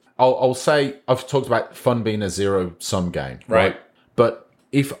 I'll say I've talked about fun being a zero-sum game, right? But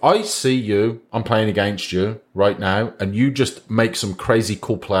if I see you, I'm playing against you right now, and you just make some crazy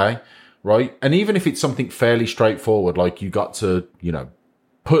cool play, right? And even if it's something fairly straightforward, like you got to,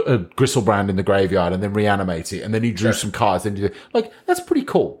 put a Griselbrand in the graveyard and then reanimate it, and then you drew some cards, and that's pretty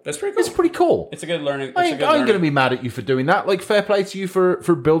cool. That's pretty cool. It's pretty cool. It's a good learning. I ain't going to be mad at you for doing that. Like, fair play to you for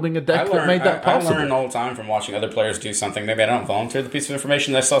building a deck that made that possible. I learn all the time from watching other players do something. Maybe I don't volunteer the piece of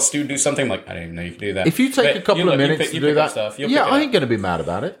information. I saw Stu do something. Like, I didn't even know you could do that. If you take a couple of minutes to do that, stuff, I ain't going to be mad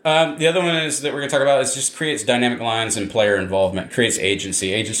about it. The other one is that we're going to talk about is just creates dynamic lines and player involvement. Creates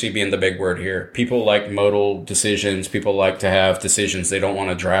agency. Agency being the big word here. People like modal decisions. People like to have decisions. They don't want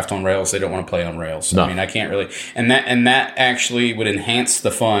to draft on rails. They don't want to play on rails. No. I mean, I can't really, and that actually would enhance the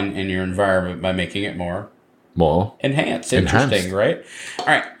fun in your environment by making it more interesting, right? All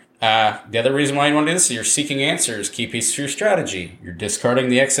right. The other reason why you want to do this is you're seeking answers, key pieces for your strategy. You're discarding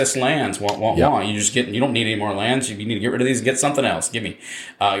the excess lands. Want. You don't need any more lands. You need to get rid of these and get something else. Give me.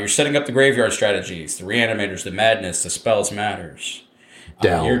 You're setting up the graveyard strategies, the reanimators, the madness, the spells matters.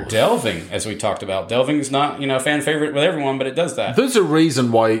 You're delving, as we talked about. Delving is not, a fan favorite with everyone, but it does that. There's a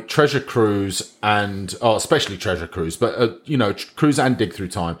reason why Treasure Cruise especially Treasure Cruise, but, Cruise and Dig Through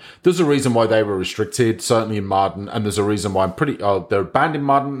Time, there's a reason why they were restricted, certainly in Modern, and there's a reason why they're banned in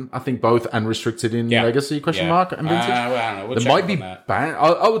Modern, I think both, and restricted in Legacy, and Vintage? I don't know. They might be banned.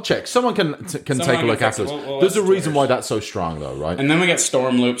 I will check. Someone can take a look afterwards. There's a reason why that's so strong, though, right? And then we got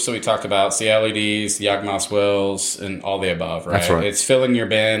Storm Loops, so we talked about. It's the LEDs, the Yawgmoth Wells, and all the above, right? That's right. It's filling your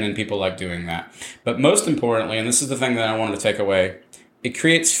bin, and people like doing that. But most importantly, and this is the thing that I wanted to take away, it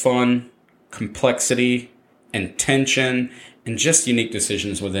creates fun, complexity, and tension, and just unique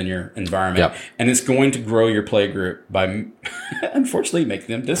decisions within your environment. Yep. And it's going to grow your play group by, unfortunately, making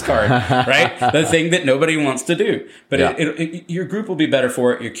them discard, right? The thing that nobody wants to do. But your group will be better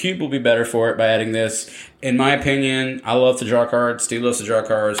for it. Your cube will be better for it by adding this. In my opinion, I love to draw cards. Steve loves to draw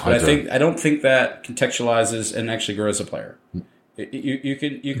cards. But I don't think that contextualizes and actually grows a player. You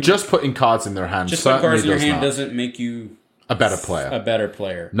can just putting cards in their hand. Just putting cards in your hand doesn't make you a better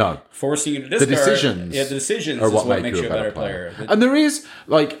player. No. Forcing you to discard. The decisions are what makes you a better player. And there is,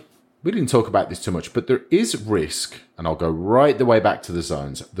 we didn't talk about this too much, but there is risk, and I'll go right the way back to the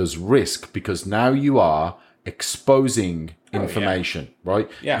zones. There's risk because now you are exposing information, right?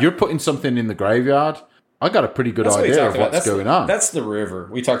 Yeah. You're putting something in the graveyard. I got a pretty good idea of what's going on. That's the river.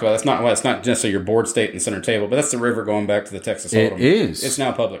 We talked about it's not necessarily your board state and center table, but that's the river going back to the Texas Hold'em. It is. It's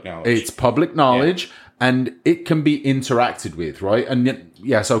now public knowledge. It's public knowledge, and it can be interacted with, right? And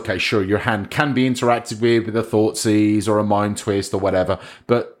yes, okay, sure, your hand can be interacted with a Thoughtseize or a Mind Twist or whatever,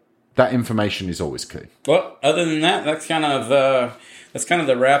 but that information is always key. Well, other than that, that's kind of the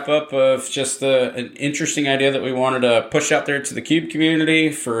wrap up of just an interesting idea that we wanted to push out there to the Cube community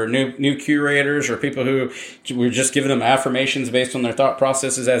for new curators or people who we're just giving them affirmations based on their thought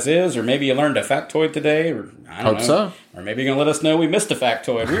processes as is, or maybe you learned a factoid today, or I don't know. So. Or maybe you're going to let us know we missed a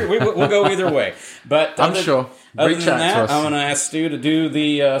factoid. We'll go either way. But I'm sure. Other than that, I'm going to ask Stu to do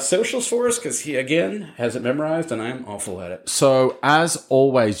the socials for us because he, again, has it memorized and I'm awful at it. So, as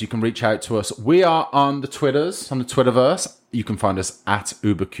always, you can reach out to us. We are on the Twitters, on the Twitterverse. You can find us at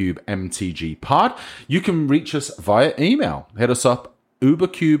UberCubeMTGPod. You can reach us via email. Hit us up,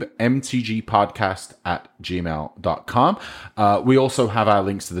 ubercubemtgpodcast@gmail.com. We also have our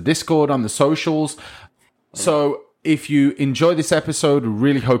links to the Discord on the socials. So, if you enjoy this episode, we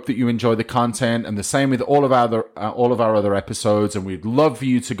really hope that you enjoy the content, and the same with all of our other episodes. And we'd love for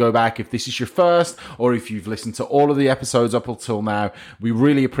you to go back if this is your first, or if you've listened to all of the episodes up until now. We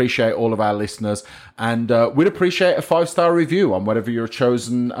really appreciate all of our listeners, and we'd appreciate a 5-star review on whatever your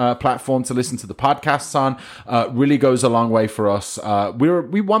chosen platform to listen to the podcasts on. Really goes a long way for us.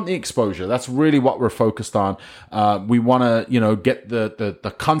 We want the exposure. That's really what we're focused on. We want to, get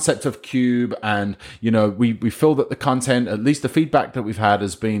the concept of Cube, and we feel that the content, at least the feedback that we've had,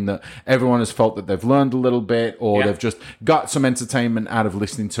 has been that everyone has felt that they've learned a little bit, or they've just got some entertainment out of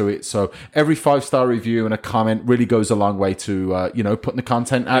listening to it. So every 5-star review and a comment really goes a long way to putting the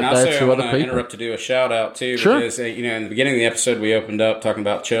content out there to other people. Interrupt to do a shout out too, sure. Because in the beginning of the episode we opened up talking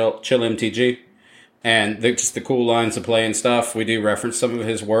about Chill MTG. And just the cool lines of play and stuff. We do reference some of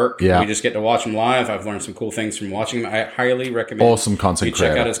his work. Yeah. We just get to watch him live. I've learned some cool things from watching him. I highly recommend awesome content you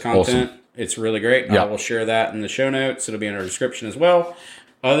check out his content. Awesome. It's really great. I will share that in the show notes. It'll be in our description as well.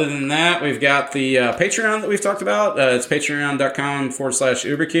 Other than that, we've got the Patreon that we've talked about. It's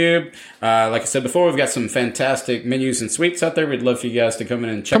patreon.com/UberCube. Like I said before, we've got some fantastic menus and suites out there. We'd love for you guys to come in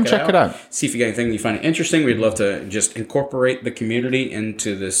and check it out. See if you got anything you find interesting. We'd love to just incorporate the community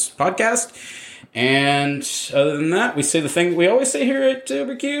into this podcast. And other than that, we say the thing we always say here at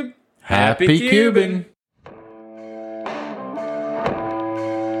UberCube. Happy cubing!